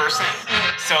science-minded person.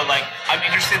 So like I'm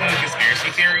interested in the conspiracy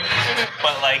theories,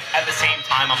 but like at the same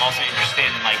time I'm also interested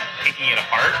in like picking it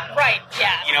apart. Right,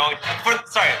 yeah. You know,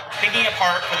 picking it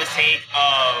apart for the sake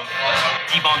of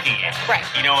debunking it. Right.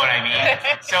 You know what I mean?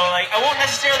 So like I won't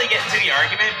necessarily get into the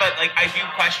argument, but like I do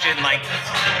question like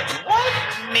what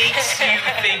makes you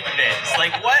think this?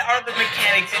 Like what are the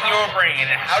mechanics in your brain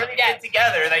and how do they get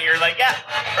together that you're like, yeah,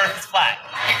 Earth is flat?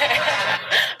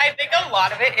 I think a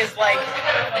lot of it is like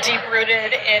deep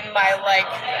rooted in my like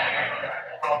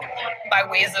my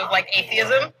ways of like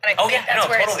atheism, and I think that's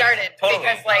where it started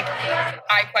because like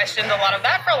I questioned a lot of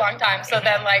that for a long time. So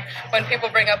then like when people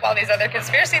bring up all these other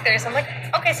conspiracy theories, I'm like,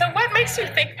 okay, so what makes you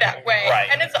think that way? Right.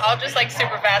 And it's all just like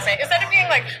super fascinating. Instead of being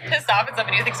like pissed off at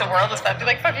somebody who thinks the world is flat, be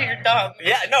like, fuck you, you're dumb.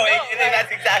 Yeah,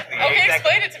 that's exactly. Okay, exactly.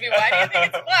 explain it to me. Why do you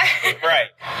think it's flat? Right.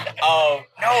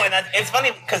 No, and it's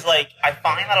funny because like I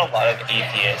find that a lot of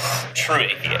atheists, true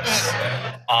atheists,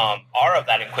 are of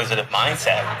that inquisitive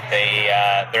mindset.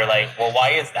 They're like, well,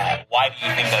 why is that? Why do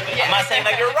you think that? Yeah. I'm not saying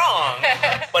that you're wrong,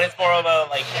 but it's more of a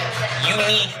like you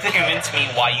need to convince me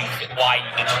why you think it's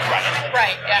right.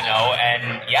 Right. Yeah. You know,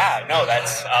 and yeah, no,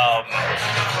 that's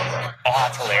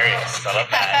that's hilarious. I love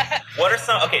that. What are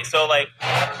some? Okay, so like,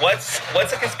 what's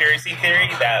a conspiracy theory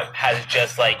that has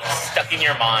just like stuck in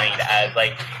your mind as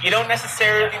like you don't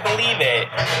necessarily believe it,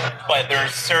 but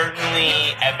there's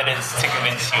certainly evidence to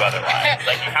convince you otherwise.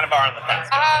 Like you kind of are on the fence.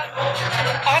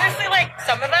 Honestly, like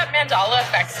some of that mandala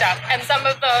effect stuff and some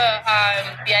of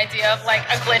the idea of like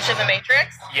a glitch in the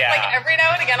Matrix. Yeah. Like every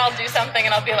now and again I'll do something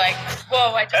and I'll be like,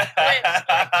 whoa, I just glitched,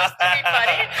 like, just to be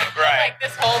funny. Right. Like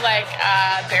this whole like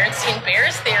Berenstein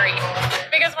Bears theory.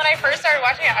 Because when I first started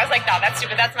watching it, I was like, no, that's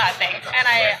stupid, that's not a thing. And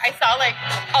I saw like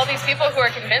all these people who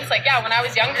are convinced, like, yeah, when I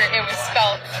was younger it was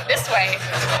spelled this way.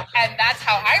 And that's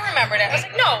how I remembered it. I was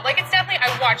like, no, like it's definitely, I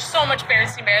watched so much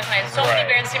Berenstein Bears and I had so many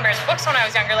Berenstein Bears books when I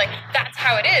was younger, like that's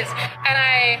how it is. And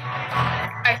I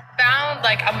found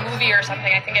like a movie or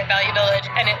something, I think at Value Village,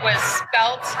 and it was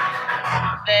spelt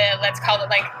let's call it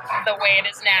like the way it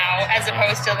is now, as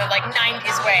opposed to the like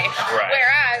 90s way. Right.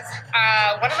 Whereas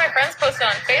one of my friends posted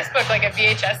on Facebook like a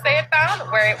VHS they had found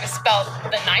where it was spelled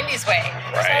the 90s way.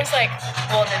 Right. So I was like,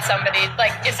 well, did somebody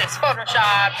like, is this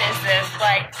Photoshop? Is this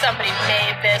like somebody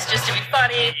made this just to be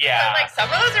funny? Yeah. But like some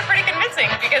of those are pretty convincing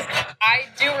because I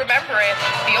do remember it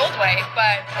the old way,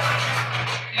 but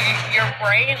your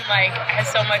brain like has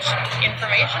so much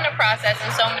information to process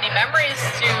and so many memories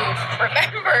to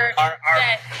remember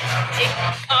that it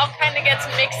all kind of gets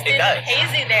mixed in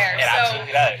hazy there. It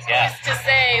absolutely does, yeah. Who's to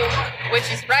say which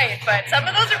is right, but some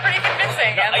of those are pretty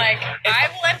convincing, and like I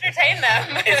will entertain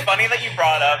them. It's funny that you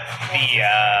brought up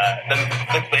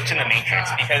the glitch in the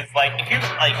Matrix, because like if you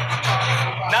like,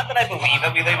 not that I believe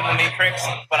that we live in the Matrix,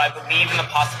 but I believe in the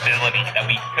possibility that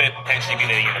we could potentially be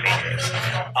living in the Matrix.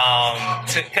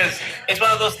 Because it's one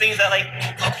of those things that like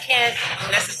you can't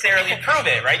necessarily prove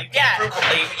it, right? You can't prove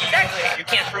like, exactly. You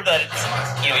can't prove that it's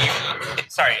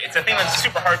it's a thing that's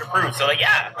super hard to prove. So like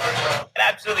yeah, it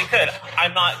absolutely could.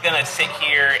 I'm not gonna sit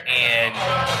here and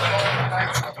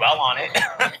dwell on it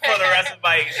for the rest of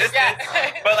my existence.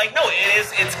 Yeah. But like no,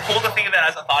 it's cool to think of that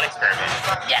as a thought experiment.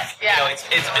 Yes, yeah. You know,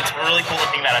 it's really cool to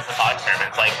think of that as a thought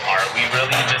experiment. It's like, are we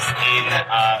really just in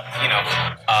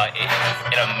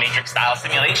in a Matrix style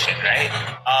simulation, right?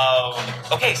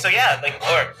 Okay, so yeah, like,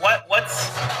 or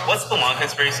what's the one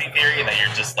conspiracy theory that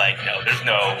you're just like, no, there's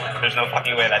no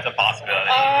fucking way that's a possibility.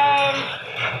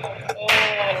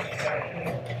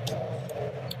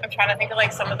 I'm trying to think of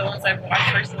like some of the ones I've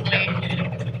watched recently.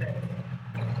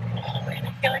 Oh man,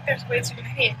 I feel like there's way too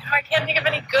many. No, I can't think of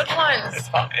any good ones. It's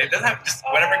fine. It doesn't have just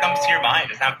whatever comes to your mind.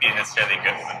 It doesn't have to be necessarily a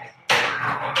good one.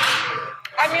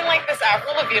 I mean, like this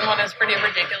Avril Lavigne one is pretty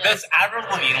ridiculous. This Avril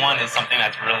Lavigne one is something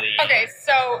that's really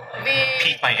so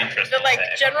piqued my interest. The like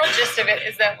general gist of it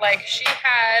is that like she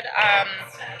had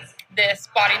this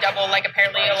body double, like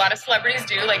apparently a lot of celebrities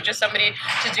do, like just somebody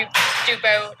to dupe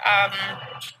out.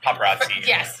 Paparazzi.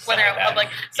 Yes, when they're out in public.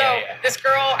 So this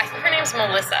girl, I think her name's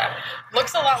Melissa,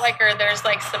 looks a lot like her. There's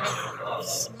like some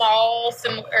small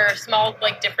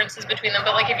like differences between them.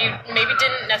 But like if you maybe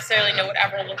didn't necessarily know what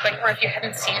Avril looked like, or if you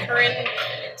hadn't seen her in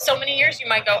so many years, you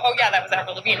might go, oh yeah, that was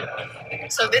Avril Lavigne.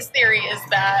 So this theory is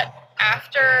that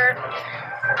after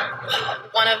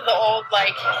one of the old,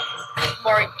 like,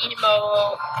 more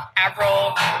emo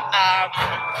Avril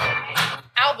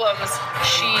albums,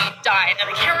 she died. And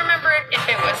I can't remember if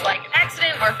it was, like, an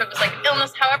accident or if it was, like, an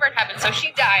illness, however it happened. So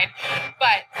she died,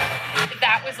 but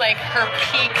that was, like, her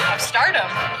peak of stardom.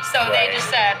 So they just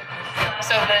said,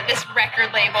 this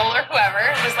record label or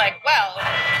whoever was like, well,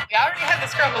 we already have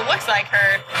this girl who looks like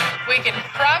her. We can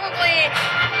probably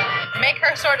make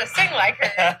her sort of sing like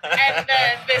her. And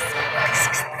this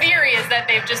theory is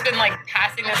that they've just been like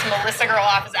passing this Melissa girl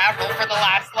off as Avril for the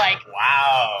last like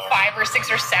 5 or 6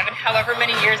 or 7, however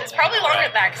many years. It's probably longer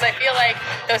than that because I feel like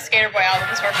those Skater Boy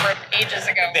albums were from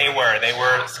ages ago. They were.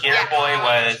 Skater Boy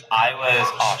was.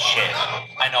 Oh shit.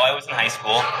 I know I was in high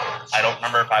school. I don't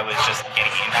remember if I was just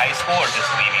getting into high school or just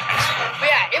leaving high school. But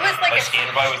yeah, it was like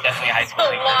Skater Boy was definitely a high school.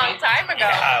 A long time ago.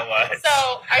 Yeah, it was.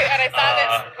 So I saw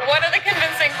this. One of the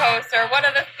convincing posts, or one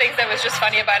of the things that was just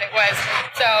funny about it was,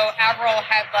 so Avril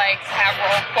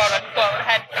quote unquote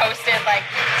had posted like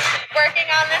working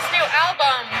on this new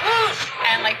album, woo,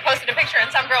 and like posted a picture, and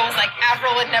some girl was like,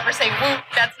 Avril would never say woo,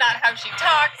 that's not how she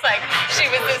talks. Like she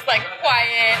was this like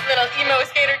quiet little emo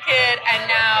skater kid, and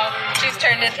now she's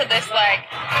turned into this like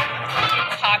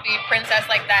poppy princess,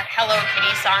 like that Hello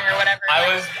Kitty song or whatever. I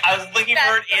was looking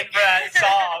for that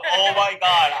song. Oh my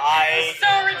god, so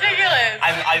ridiculous.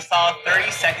 I saw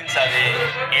 30 seconds of it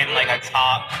in like a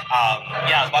top.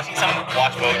 I was watching some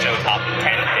Watch Mojo top 10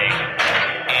 thing,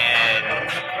 and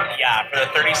yeah, for the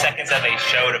 30 seconds that they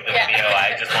showed of the video,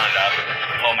 I just wanted to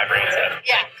blow my brains out.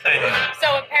 Yeah.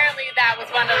 So apparently that was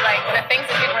one of like the things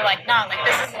that people were like, no, like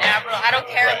this isn't Avril. I don't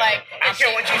care. Like I don't care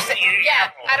what you say.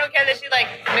 Yeah, I don't care that she like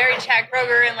married Chad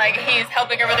Kroeger and like he's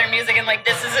helping her with her music and like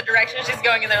this is the direction she's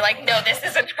going, and they're like, no, this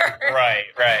isn't her. Right.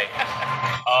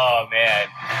 Oh man.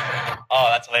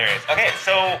 Oh, that's hilarious. Okay,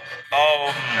 so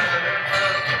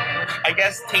I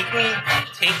guess take me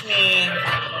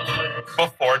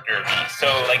before Derby. So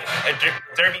like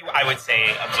Derby, I would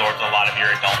say absorbed a lot of your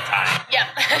adult time. Yeah.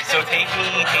 So take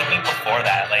me before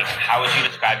that. Like, how would you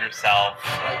describe yourself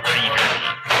pre-Derby?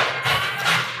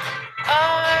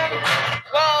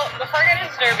 Well, before I got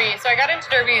into Derby, so I got into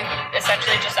Derby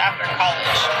essentially just after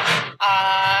college.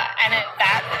 And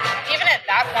even at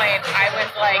that point, I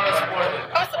would say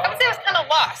I was kind of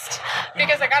lost.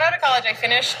 Because I got out of college, I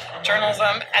finished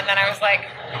journalism, and then I was like,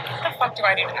 what the fuck do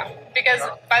I do now? Because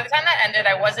by the time that ended,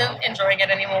 I wasn't enjoying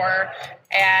it anymore,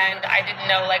 and I didn't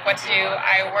know like what to do.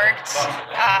 I worked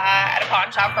at a pawn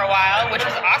shop for a while, which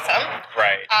was awesome.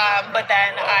 Right. But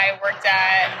then I worked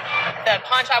at the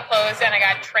pawn shop closed, and I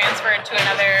got transferred to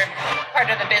another part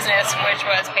of the business, which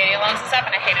was payday loans and stuff,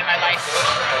 and I hated my life.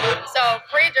 So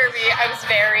pre-Derby,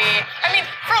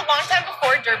 for a long time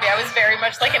before Derby, I was very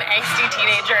much like an angsty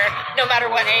teenager, no matter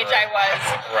what age I was.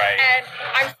 Right. And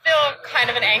I'm still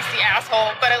kind of an angsty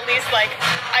asshole, but at least like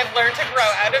I've learned to grow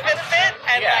out of it a bit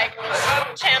and like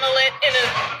channel it in an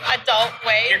adult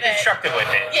way. You're constructive with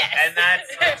it. Yes. And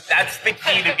that's the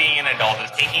key to being an adult,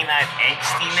 is taking that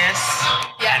angstiness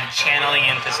and channeling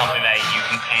into something that you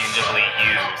can tangibly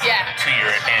use to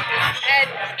your advantage. And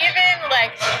even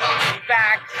like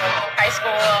back high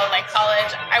school, like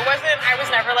college, I was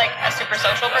never like a super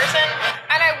social person,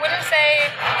 and I wouldn't say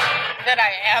that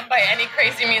I am by any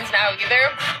crazy means now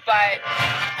either, but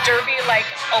Derby like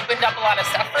opened up a lot of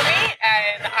stuff for me,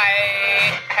 and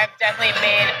I have definitely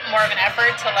made more of an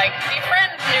effort to like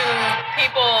befriend new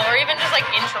people or even just like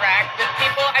interact with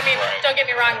people. I mean, don't get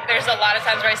me wrong, there's a lot of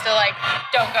times where I still like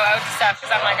don't go out to stuff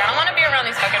because I'm like, I don't want to be around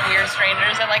these fucking weird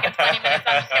strangers, and like in 20 minutes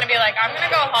I'm just gonna be like, I'm gonna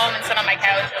go home and sit on my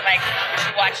couch and like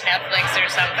watch Netflix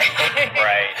or something.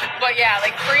 Right. But yeah,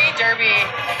 like pre-Derby,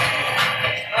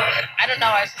 I don't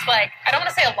know, I was just like, I don't want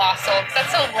to say a lost soul because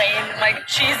that's so lame and like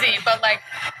cheesy, but like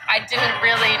I didn't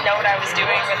really know what I was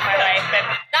doing with my life. And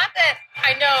not that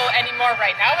I know anymore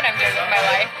right now what I'm doing with my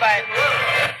life, but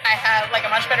I have like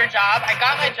a much better job. I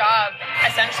got my job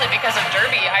essentially because of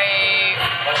Derby. I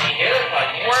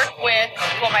work with,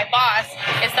 my boss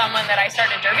is someone that I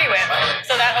started Derby with.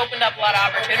 So that opened up a lot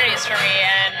of opportunities for me.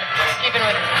 And even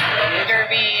with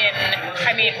Derby,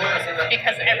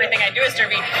 because everything I do is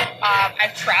Derby,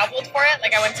 I've traveled for it.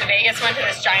 Like I went to Vegas, went to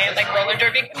this giant like roller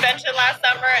derby convention last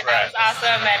summer, and that was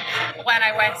awesome. And when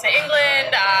I went to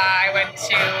England, I went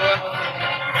to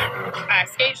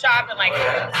skate shop and like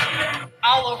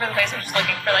all over the place. I'm just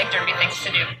looking for like derby things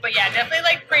to do. But yeah, definitely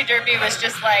like pre-derby was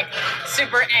just like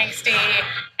super angsty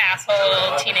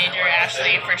asshole teenager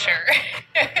Ashley for sure.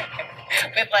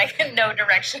 With like no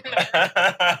direction. It's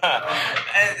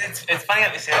funny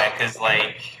that we say that because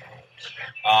like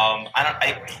I'm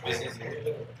trying to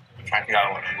figure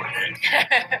out what word.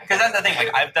 Because that's the thing.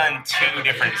 Like I've done 2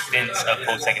 different stints of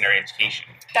post-secondary education.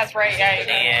 That's right. Yeah.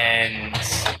 And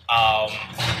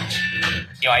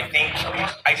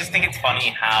I just think it's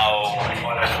funny how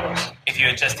if you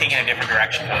had just taken a different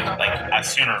direction at like a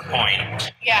sooner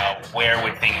point, where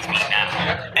would things be now?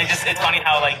 And just it's funny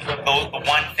how like the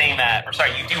one thing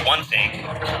you do one thing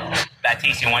that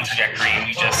takes you in one trajectory and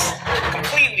you just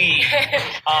completely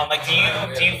like do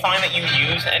you find that you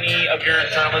use any of your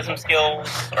journalism skills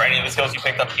or any of the skills you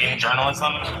picked up in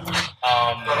journalism?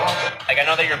 Like I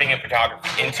know that you're being into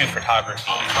photography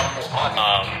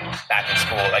back in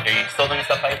school. Like are you still doing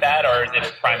stuff like that or is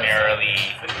it primarily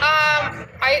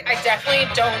I definitely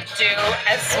don't do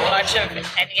as much of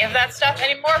any of that stuff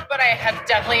anymore, but I have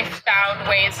definitely found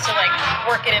ways to like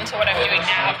work it into what I'm doing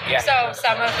now. Yeah. So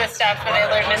some of the stuff that I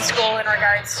learned in school in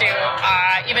regards to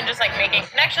even just like making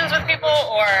connections with people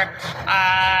or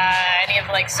any of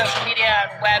like social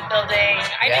media and web building.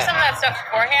 I knew some of that stuff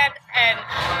beforehand, and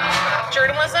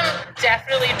journalism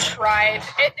definitely at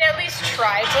least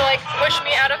tried to like push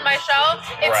me out of my shell.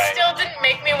 It still didn't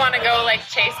make me want to go like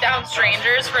chase down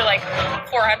strangers for like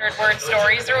 400 word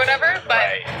stories or whatever,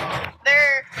 but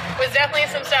there was definitely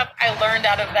some stuff I learned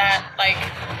out of that, like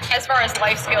as far as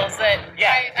life skills that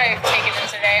I've taken in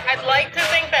today. I'd like to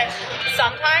think that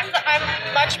sometimes I'm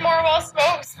much more well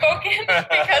spoken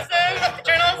because of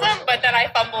journalism, but then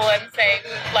I fumble and say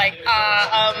like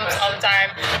all the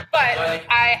time. But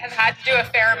I have had to do a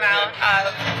fair amount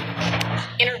of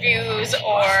interviews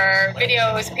or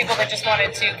videos, people that just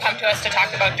wanted to come to us to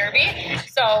talk about derby.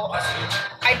 So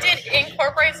I did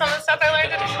incorporate some of the stuff I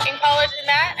learned in college in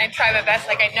that. I try my best.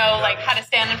 Like I know like how to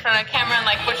stand in front of a camera and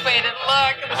like which way to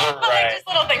look. And, like just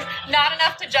little things. Not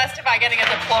enough to justify getting a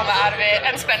diploma out of it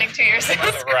and spending 2 years in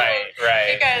school. Right.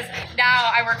 Because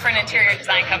now I work for an interior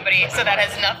design company, so that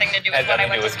has nothing to do with what I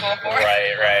went to school for.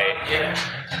 Right.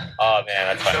 Oh man,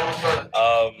 that's funny.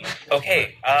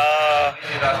 Okay.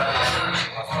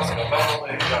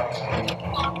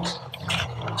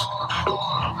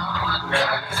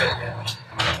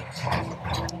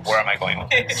 Where am I going with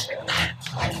this?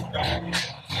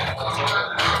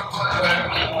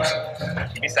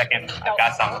 Give me a second. I've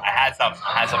got some. I had some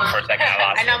for a second. I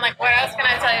lost I know. I'm like, what else can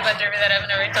I tell you about derby that I've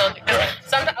never told you?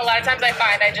 Because a lot of times I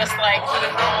find I just like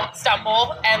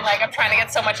stumble and like I'm trying to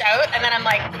get so much out, and then I'm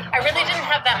like, I really didn't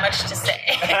have that much to say,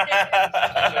 and then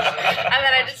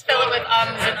I just fill it with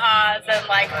ums and ahs and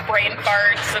like brain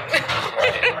farts. And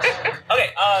Okay.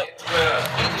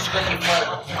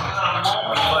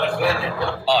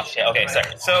 Oh shit. Okay. Sorry.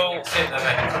 So.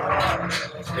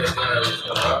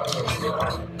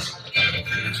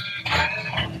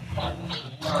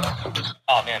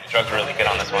 Oh man, the drugs are really good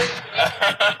on this one.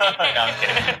 No, I'm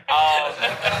kidding.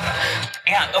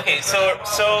 Yeah. Okay. So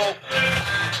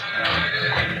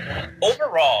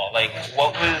overall, like,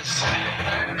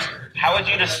 how would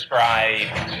you describe?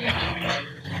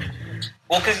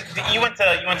 Well, because you went to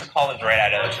college right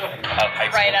out of high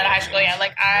school. Right out of high school, yeah.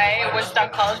 Like I was done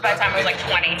college by the time I was like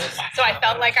 20, so I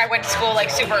felt like I went to school like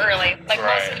super early. Like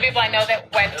most of the people I know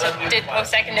that did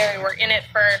post-secondary were in it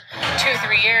for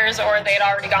 2-3 years, or they'd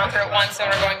already gone through it once and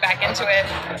were going back into it.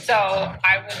 So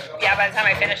by the time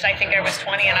I finished, I think I was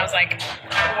 20, and I was like,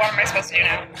 what am I supposed to do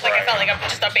now? Like I felt like I'm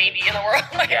just a baby in the world.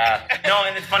 Yeah. No,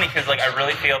 and it's funny because like I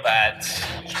really feel that.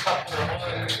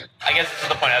 I guess this is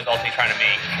the point I was ultimately trying to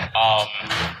make.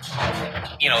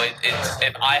 It's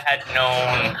if I had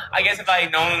known, I guess if I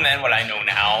had known then what I know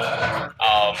now,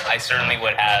 I certainly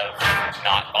would have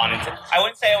not gone into. I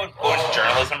wouldn't say I would go into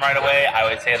journalism right away. I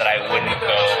would say that I wouldn't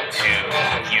go to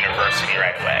university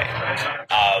right away.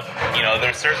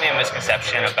 There's certainly a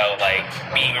misconception about like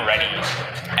being ready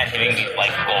and hitting these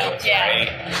life goals,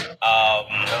 right?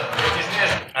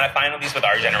 And I find at least with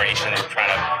our generation, we're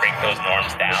trying to break those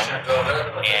norms down.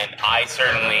 And I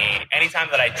certainly, anytime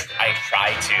that I try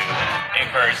to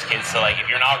encourage kids to like, if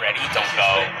you're not ready, don't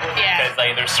go. Because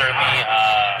like there's certainly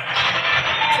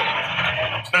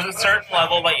there's a certain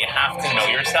level that you have to know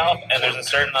yourself, and there's a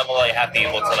certain level that you have to be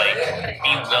able to like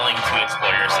be willing to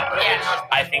explore yourself.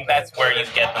 I think that's where you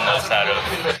get the most out of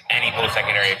any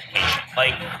post-secondary education.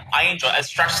 Like I enjoy as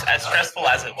stressful as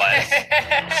it was.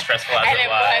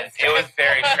 It was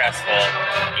very stressful.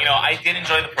 I did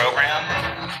enjoy the program.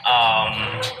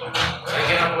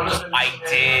 I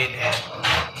did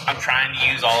I'm trying to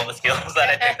use all of the skills that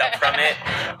I picked up from it.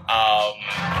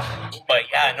 But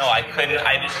yeah, no, I couldn't.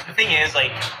 The thing is,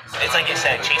 like, it's like I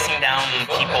said, chasing down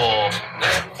people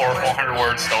for a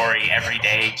 400-word story every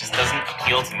day just doesn't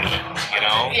appeal to me, you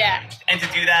know? Yeah. And to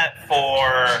do that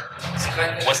for,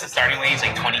 what's the starting wage,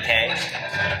 like 20K?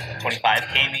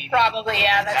 25K maybe? Probably,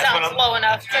 yeah. That sounds low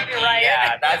enough to be right.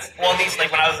 Yeah, that's, well, at least,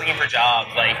 like, when I was looking for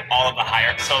jobs, like, all of the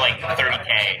higher, so, like,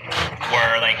 30K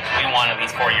were, like, we want at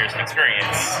least 4 years of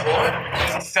experience.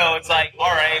 So it's like,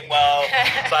 all right, well,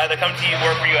 so I either come to you,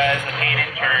 work for you as a paid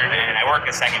intern, and I work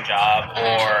a second job,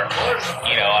 or,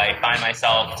 you know, I find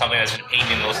myself something that's going to pay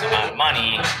me the most amount of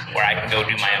money where I can go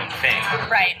do my own thing.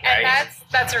 Right. And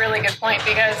that's a really good point,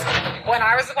 because when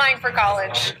I was applying for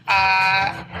college,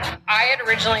 I had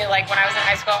originally, like, when I was in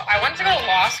high school, I wanted to go to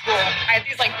law school. I had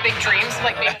these, like, big dreams of,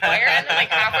 like, being a lawyer, and then, like,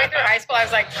 halfway through high school, I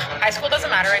was like, high school doesn't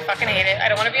matter, I fucking hate it. I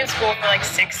don't want to be in school for, like,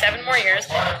 6-7 more years.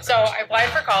 So I applied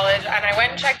for college, and I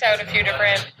went and checked out a few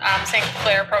different St.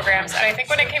 Clair programs, and I think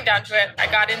when it came down to it, I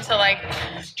got into, like,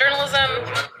 journalism,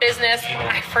 business,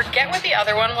 I forget what the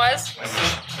other one was.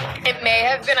 It may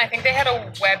have been, I think they had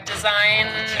a web design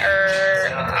or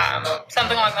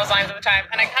something along those lines at the time,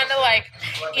 and I kind of, like,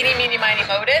 eeny, meeny, miny,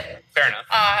 mowed it. Fair enough.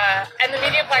 And the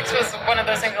Mediaplex was one of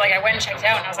those things, like, I went and checked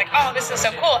out, and I was like, oh, this is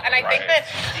so cool. And I think that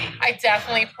I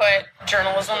definitely put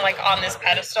journalism, like, on this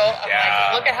pedestal of,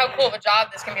 like, look at how cool of a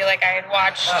job this can be. Like, I had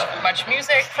watched much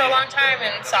music for a long time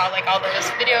and saw, like, all those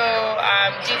video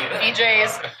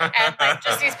DJs and, like,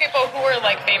 just these people who were,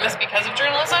 like, famous because of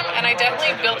journalism, and I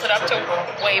definitely built it up to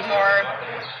way more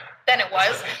than it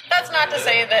was. That's not to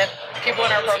say that people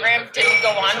in our program didn't go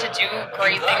on to do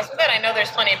great things with it. I know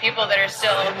there's plenty of people that are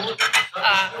still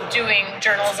doing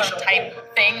journalism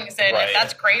type things, and if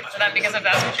that's great for them, because if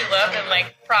that's what you love, then,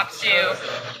 like, props to you.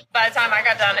 By the time I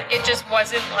got done, it just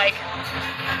wasn't, like,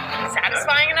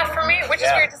 satisfying enough for me, which is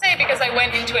weird to say, because I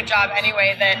went into a job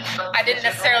anyway that I didn't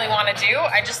necessarily want to do.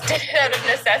 I just did it out of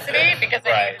necessity because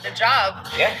I needed a job.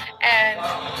 And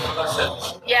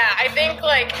I think,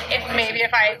 like,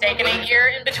 if I had taken a year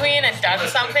in between and done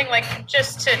something, like,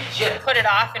 just to put it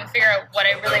off and figure out what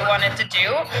I really wanted to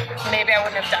do, maybe I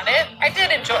wouldn't have done it. I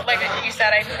did enjoy, like you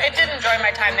said, I did enjoy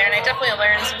my time there, and I definitely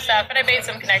learned some stuff, and I made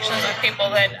some connections with people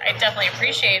that I definitely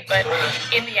appreciate, but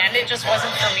in the end, it just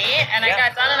wasn't for me. And I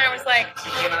got done, and I was like,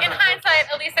 in hindsight,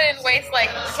 at least I didn't waste, like,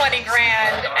 20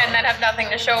 grand and then have nothing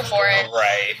to show for it.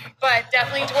 Right. But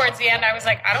definitely towards the end, I was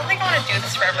like, I don't think I want to do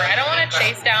this forever. I don't want to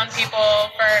chase down people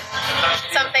for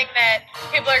something that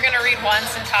people are going to read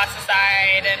once and toss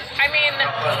aside. And I mean,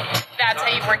 that's how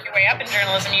you work your way up in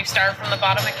journalism. You start from the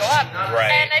bottom and go up. Right.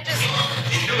 And it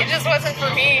just wasn't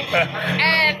for me.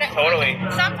 And totally.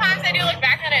 Sometimes I do look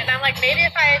back on it and I'm like, maybe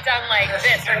if I had done like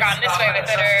this or gone this way with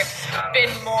it or been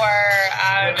more,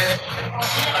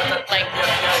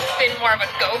 been more of a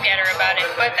go-getter about it.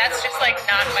 But that's just like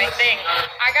not my thing.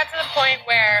 I got to the point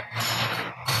where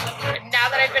now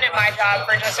that I've been at my job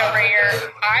for just over a year,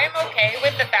 I'm okay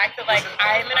with the fact that, like,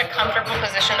 I'm in a comfortable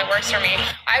position that works for me.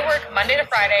 I work Monday to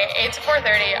Friday, 8 to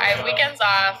 4:30. I have weekends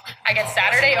off. I get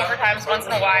Saturday overtimes once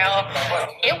in a while.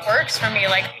 It works for me.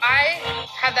 Like, I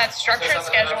have that structured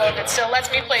schedule that still lets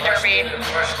me play derby,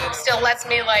 still lets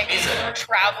me, like,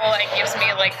 travel and gives me,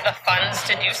 like, the funds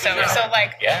to do so. So,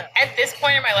 like, at this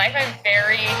point in my life, I'm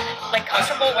very, like,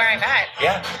 comfortable where I'm at.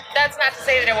 Yeah. That's not to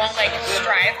say that I won't, like,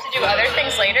 strive to do other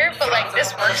things later, but, like,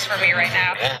 this works for me right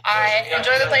now. I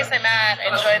enjoy the place I'm at.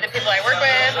 I enjoy the people I work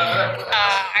with.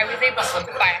 I was able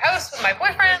to buy a house with my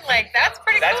boyfriend. Like, that's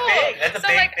pretty cool. That's big. That's a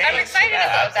big like, thing. I'm excited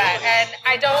about that. And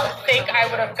I don't think I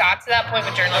would have got to that point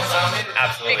with journalism.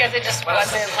 Absolutely. Because it just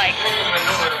wasn't, like,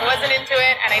 wasn't into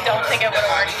it, and I don't think it would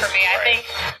have worked for me. I think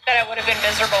that I would have been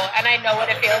miserable, and I know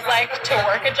what it feels like to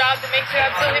work a job that makes you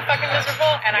absolutely fucking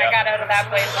miserable, and I got out of that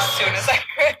place as soon as I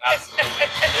could.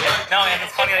 Absolutely. No, and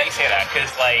it's funny that you say that,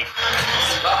 because, like,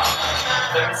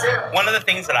 one of the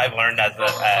things that I've learned as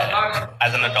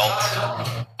an adult,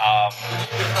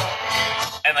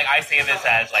 and, like, I say this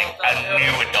as, like, a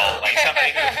new adult, like,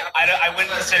 somebody who, I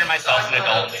wouldn't consider myself an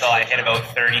adult until I hit about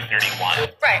 30, 31.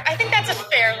 Right. I think that's a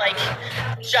fair, like,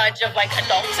 judge of, like,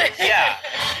 adults. Yeah.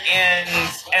 And,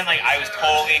 like, I was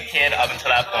totally a kid up until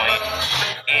that point.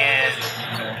 And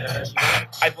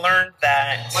I've learned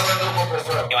that,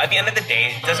 you know, at the end of the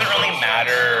day, it doesn't really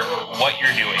matter what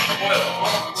you're doing,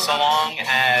 so long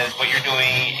as what you're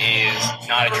doing is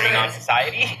not a drain on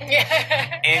society,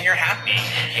 and you're happy,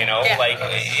 you know, like,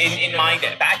 in my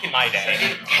day, back in my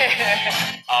day,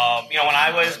 you know, when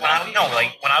I was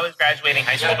graduating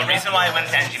high school, the reason why I went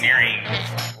into engineering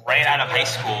right out of high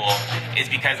school is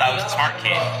because I was a smart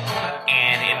kid.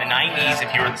 And in the 90s,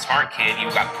 if you were the smart kid, you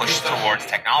got pushed towards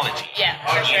technology. Yeah,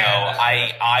 for sure. You know,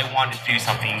 I wanted to do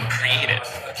something creative.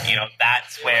 You know,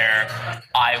 that's where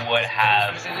I would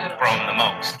have grown the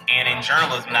most. And in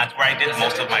journalism, that's where I did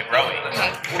most of my growing.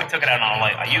 I took it out on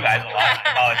like you guys a lot. I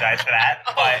apologize for that.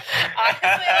 But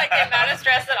honestly, like the amount of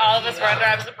stress that all of us were under,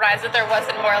 I'm surprised that there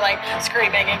wasn't more like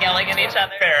screaming and yelling at each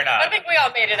other. Fair enough. I think we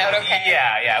all made it out okay.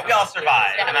 Yeah, we all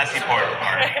survived, and that's the important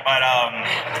part. But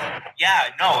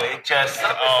it just to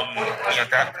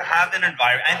have an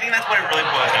environment. I think that's what it really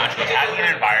boils down to: having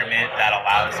an environment that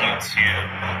allows you to,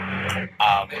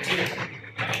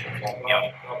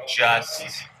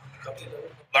 just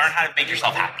learn how to make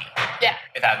yourself happy. Yeah.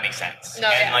 If that makes sense. No,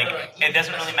 and it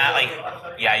doesn't really matter.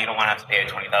 You don't want to have to pay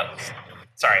 $20.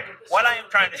 Sorry. What I am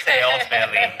trying to say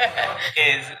ultimately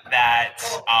is that,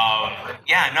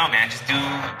 just do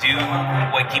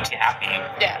what keeps you happy.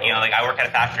 Yeah. You know, I work at a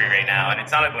factory right now, and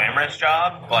it's not a glamorous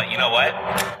job, but you know what?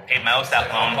 Paid my OSAP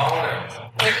loan.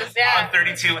 I'm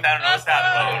 32 without an OSAP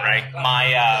loan, right?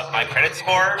 My credit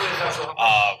score,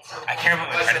 I can't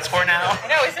remember my credit score now. I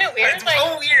know, isn't it weird? It's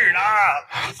so weird.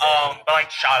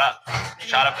 But shot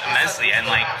up immensely, and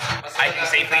I can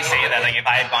safely say that if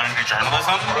I had gone into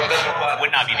journalism,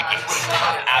 would not be the case.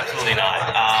 Absolutely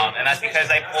not. And that's because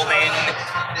I pulled in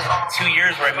 2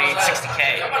 years where I made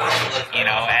 $60K. You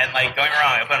know, and don't get me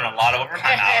wrong, I put in a lot of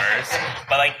overtime hours,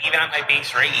 but even at my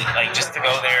base rate, just to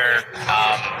go there,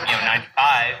 9 to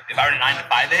 5. If I were to 9 to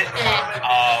 5 it,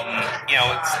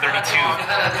 it's 32.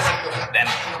 Then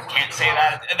can't say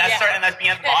that. And that's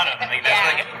being at the bottom.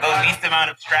 That's the least amount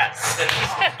of stress.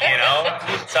 You know,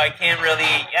 so I can't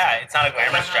really. Yeah, it's not a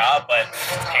glamorous job, but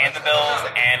paying the bills,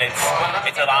 and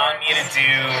it's allowing me to do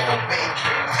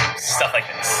stuff like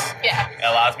this. Yeah. It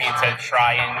allows me to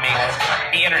try and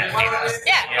be internet famous.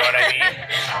 Yeah. You know what I mean?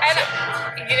 And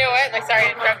you know what? Sorry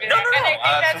to interrupt you. No. And I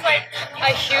think that's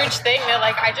a huge thing that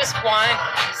I just want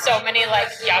so many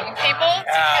young people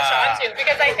to catch on to,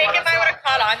 because I think if I would have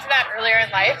caught on to that earlier in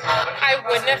life, I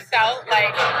wouldn't have felt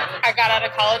like I got out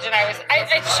of college and I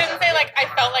shouldn't say I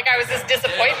felt like I was this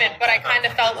disappointment, but I kind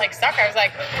of felt stuck. I was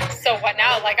so what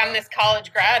now? I'm this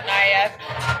college grad and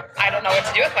I don't know what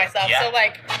to do with myself. Yeah. So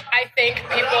I think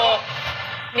people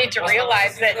need to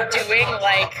realize that doing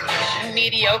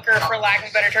mediocre, for lack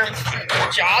of better terms,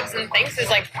 jobs and things is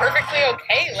perfectly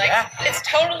okay. It's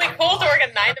totally cool to work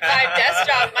a 9 to 5 desk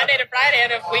job Monday to Friday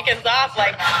and have weekends off.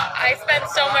 I spend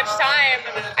so much time.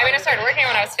 I started working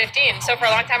when I was 15, so for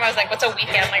a long time I was what's a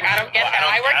weekend? I don't get that.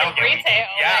 I work in retail.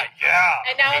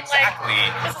 And now exactly.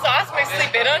 I'm this is awesome. I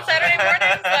sleep in on Saturday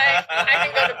mornings. I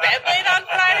can go to bed late on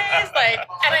Fridays.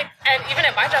 And even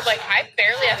at my job, I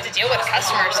barely have to deal with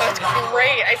customers, so it's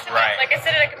great. I sit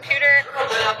at a computer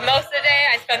most of the day.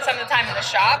 I spend some of the time in the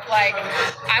shop.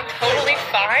 I'm totally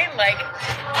fine,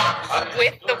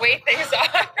 with the way things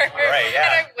are. Right, yeah.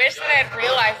 And I wish that I had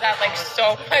realized that,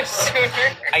 so much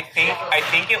sooner. I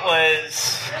think it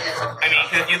was,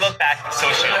 because if you look back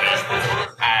socially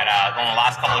at the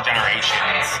last couple of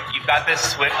generations, you've got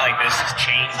this this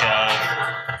change of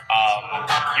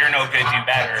you're no good, do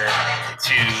better,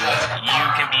 to you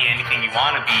can be anything you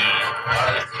want to be,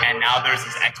 and now there's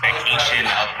this expectation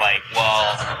of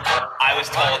I was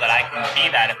told that I can be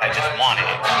that if I just want it,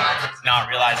 not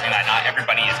realizing that not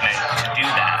everybody is meant to do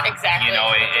that. Exactly. You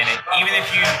know, even if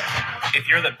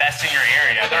you're the best in your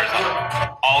area, there's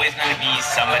always going to be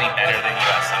somebody better than you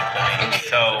at some point.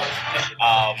 So,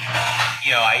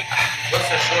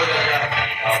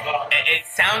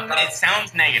 it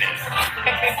sounds negative,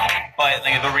 but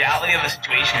the reality of the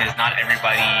situation is not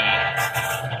everybody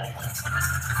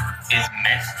is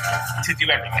meant to do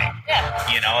everything. Yeah.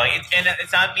 And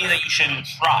it's not mean that you shouldn't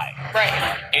try. Right.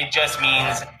 It just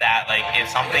means that if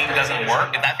something doesn't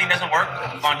work, if that thing doesn't work,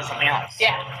 move on to something else.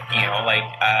 Yeah.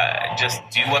 Just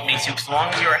do what makes you, as long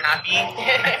as you're happy.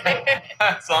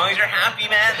 As long as you're happy,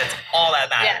 man, that's all that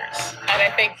matters. Yeah. And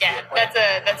I think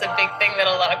that's a big thing that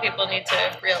a lot of people need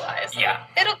to realize. Yeah.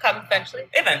 It'll come eventually.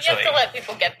 Eventually. You have to let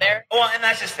people get there. Well, and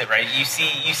that's just it, right? You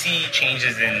see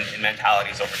changes in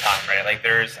mentalities over time, right?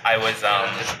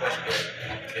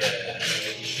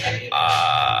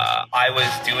 I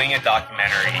was doing a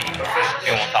documentary.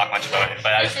 We won't talk much about it,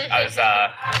 but I was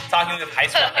talking with high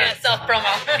school kids. Self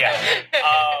promo. Yeah.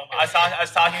 I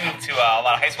was talking to a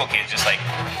lot of high school kids, just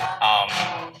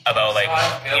about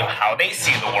how they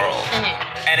see the world,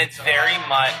 and it's very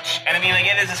much. And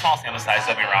it is a small sample size.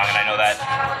 Don't be wrong, and I know that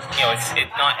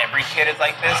it's not every kid is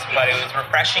like this, but it was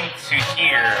refreshing to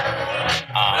hear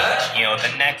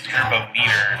the next group of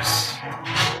leaders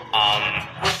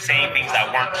saying things that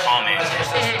weren't common,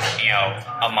 you know,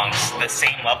 amongst the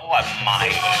same level at my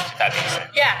age, if that makes sense.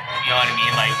 Yeah. You know what I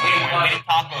mean? Like, we didn't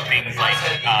talk about things like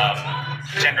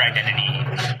gender identity.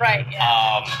 Right.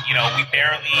 Yeah. You know, we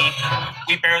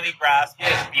barely grasped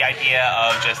the idea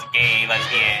of just gay,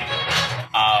 lesbian,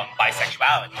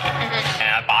 bisexuality.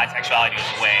 And bisexuality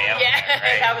was way out there,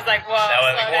 right? That was like, whoa. That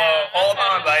was like, whoa, hold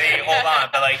on, buddy, hold on.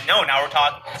 But like, no, now we're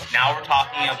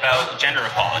talking about gender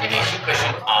equality.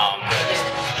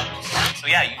 So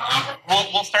yeah,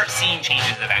 we'll start seeing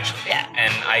changes eventually. Yeah.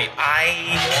 And I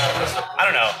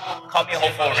don't know, call me a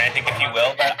hopeful romantic if you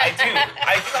will, but I do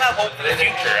have hope for the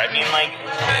future. I mean, like,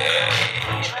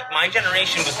 my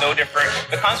generation was no different.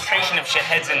 The concentration of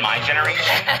shitheads in my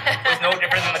generation was no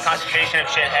different than the concentration of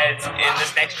shitheads in this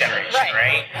next generation,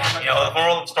 right? You know, the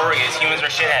moral of the story is humans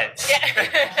are shitheads. Yeah.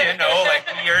 You know, like,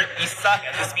 we suck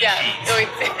as a species. Yeah.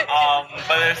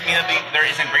 But there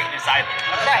is a greatness either.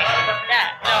 Right.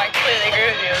 Yeah. No, I completely agree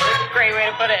with you. That's a great way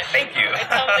to put it. Thank you.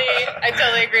 I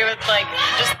totally agree with, like,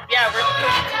 just, yeah, we're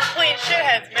complete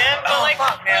shitheads, man. But, like,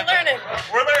 man. we're learning.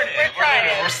 We're learning. We're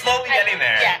trying. We're slowly getting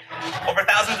there. Yeah. Over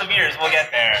thousands of years, we'll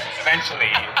get there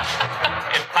eventually.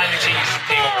 If climate change is to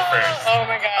take over first. Oh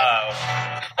my god.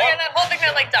 Yeah, that whole thing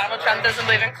that, like, Donald Trump doesn't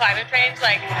believe in climate change,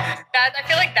 like, that, I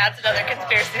feel like that's another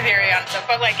conspiracy theory on stuff.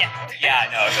 But, like, yeah.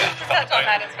 Yeah, no. Touch on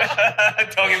that as well.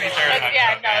 Don't get me started.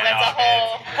 That's a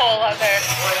whole other.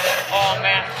 Oh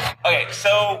man. Okay,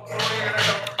 so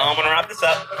I'm gonna wrap this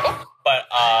up. But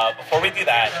before we do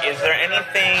that, is there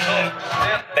anything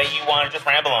that you want to just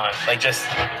ramble on? Like, just,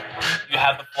 you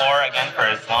have the floor again for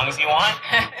as long as you want.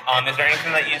 Is there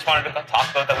anything that you just wanted to talk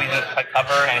about that we didn't quite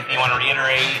cover? Anything you want to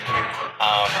reiterate?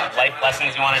 Life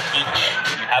lessons you want to teach?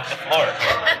 You have the floor.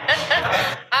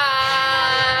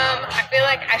 I feel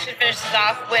like I should finish this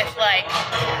off with, like,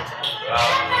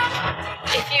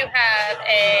 if you have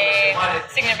a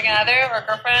significant other or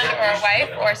girlfriend or a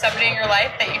wife or somebody in your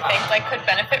life that you think, like, could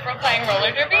benefit from playing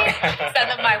roller derby,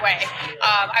 send them my way.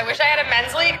 I wish I had a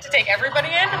men's league to take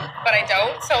everybody in, but I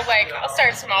don't. So, like, I'll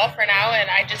start small for now, and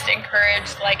I just encourage,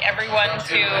 like, everyone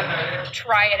to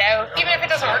try it out, even if it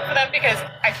doesn't work for them, because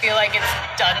I feel like it's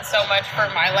done so much for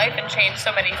my life and changed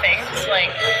so many things.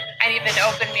 Like, and even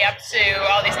opened me up to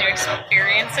all these new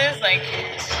experiences, like,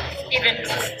 even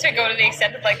to go to the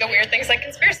extent of, like, the weird things like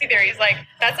conspiracy theories. Like,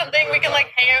 that's something we can,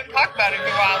 like, hang out and talk about if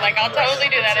you want. Like, I'll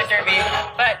totally do that at Derby.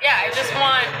 But yeah,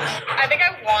 I think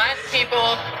I want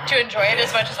people to enjoy it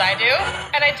as much as I do.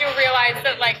 And I do realize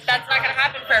that, like, that's not going to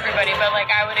happen for everybody, but, like,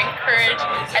 I would encourage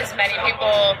as many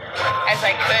people as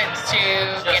I could to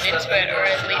get into it or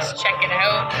at least check it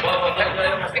out,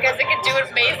 because it can do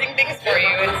amazing things for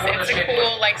you. It's a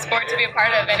cool, like, sport to be a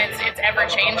part of, and it's ever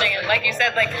changing. And like you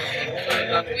said, like,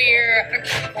 we're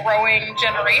a growing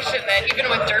generation that even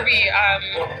with Derby,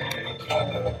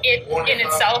 it in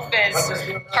itself is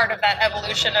part of that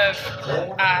evolution of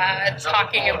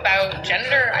talking about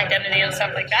gender identity and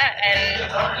stuff like that.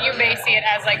 And you may see it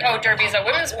as, like, oh, Derby is a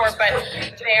women's sport, but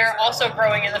they're also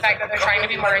growing in the fact that they're trying to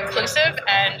be more inclusive.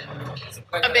 And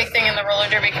a big thing in the roller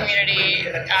derby community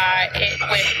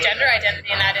with gender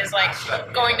identity, and that is, like,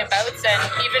 going to bouts and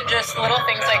even just little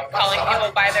things like calling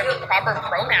people by their proper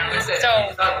pronouns.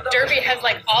 So Derby has,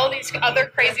 like, all these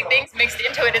other crazy things mixed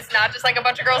into it. It's not just, like, a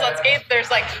bunch of girls on skates. There's,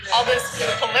 like, all this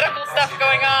political stuff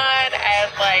going on,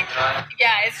 and, like,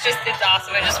 yeah, it's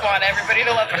awesome. I just want everybody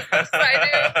to love it as much as I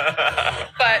do.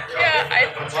 But yeah,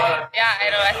 I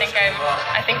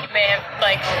think you may have,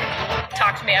 like,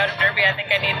 talked me out of Derby. I think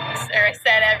I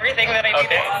said everything that I needed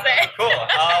to say. Cool.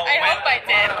 I hope I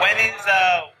did.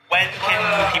 When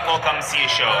can people come see a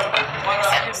show?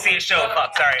 See a show.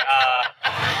 Fuck. Sorry.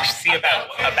 See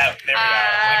about. There we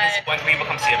are. When can people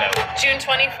come see about? June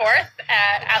 24th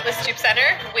at Atlas Tube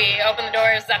Center. We open the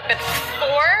doors up at 4.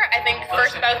 I think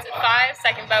first bout's at 5.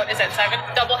 Second bout is at 7.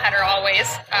 Double header always.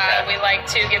 We like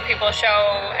to give people a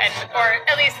show, or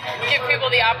at least give people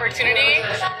the opportunity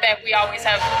that we always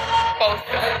have both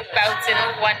bouts in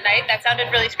one night. That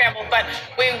sounded really scrambled, but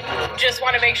we just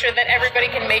want to make sure that everybody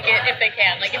can make it if they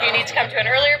can. Like, if you need to come to an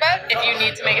earlier bout, if you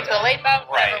need to make it to a late bout,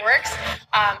 whatever works.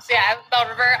 So yeah, Belle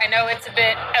River, I know it's a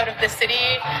bit out of the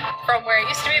city from where it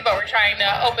used to be, but we're trying to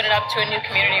open it up to a new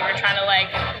community. We're trying to,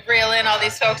 like, reel in all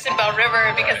these folks in Belle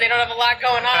River because they don't have a lot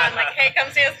going on. Like, hey,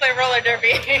 come see us play roller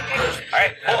derby. All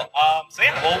right, cool. So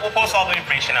yeah, we'll post all the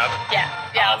information up. Yeah,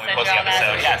 I'll send you all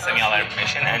that. Yeah, send me all that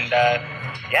information, and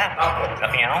yeah,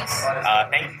 nothing else.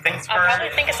 Thanks for. I'll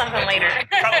probably think of something later.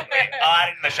 Probably. I'll add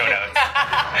it in the show notes.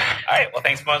 All right. Well,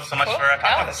 thanks so much for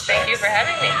talking with us. Thank you for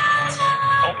having me.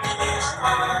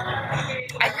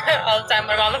 All the time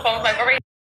when I'm on the phone with my boyfriend.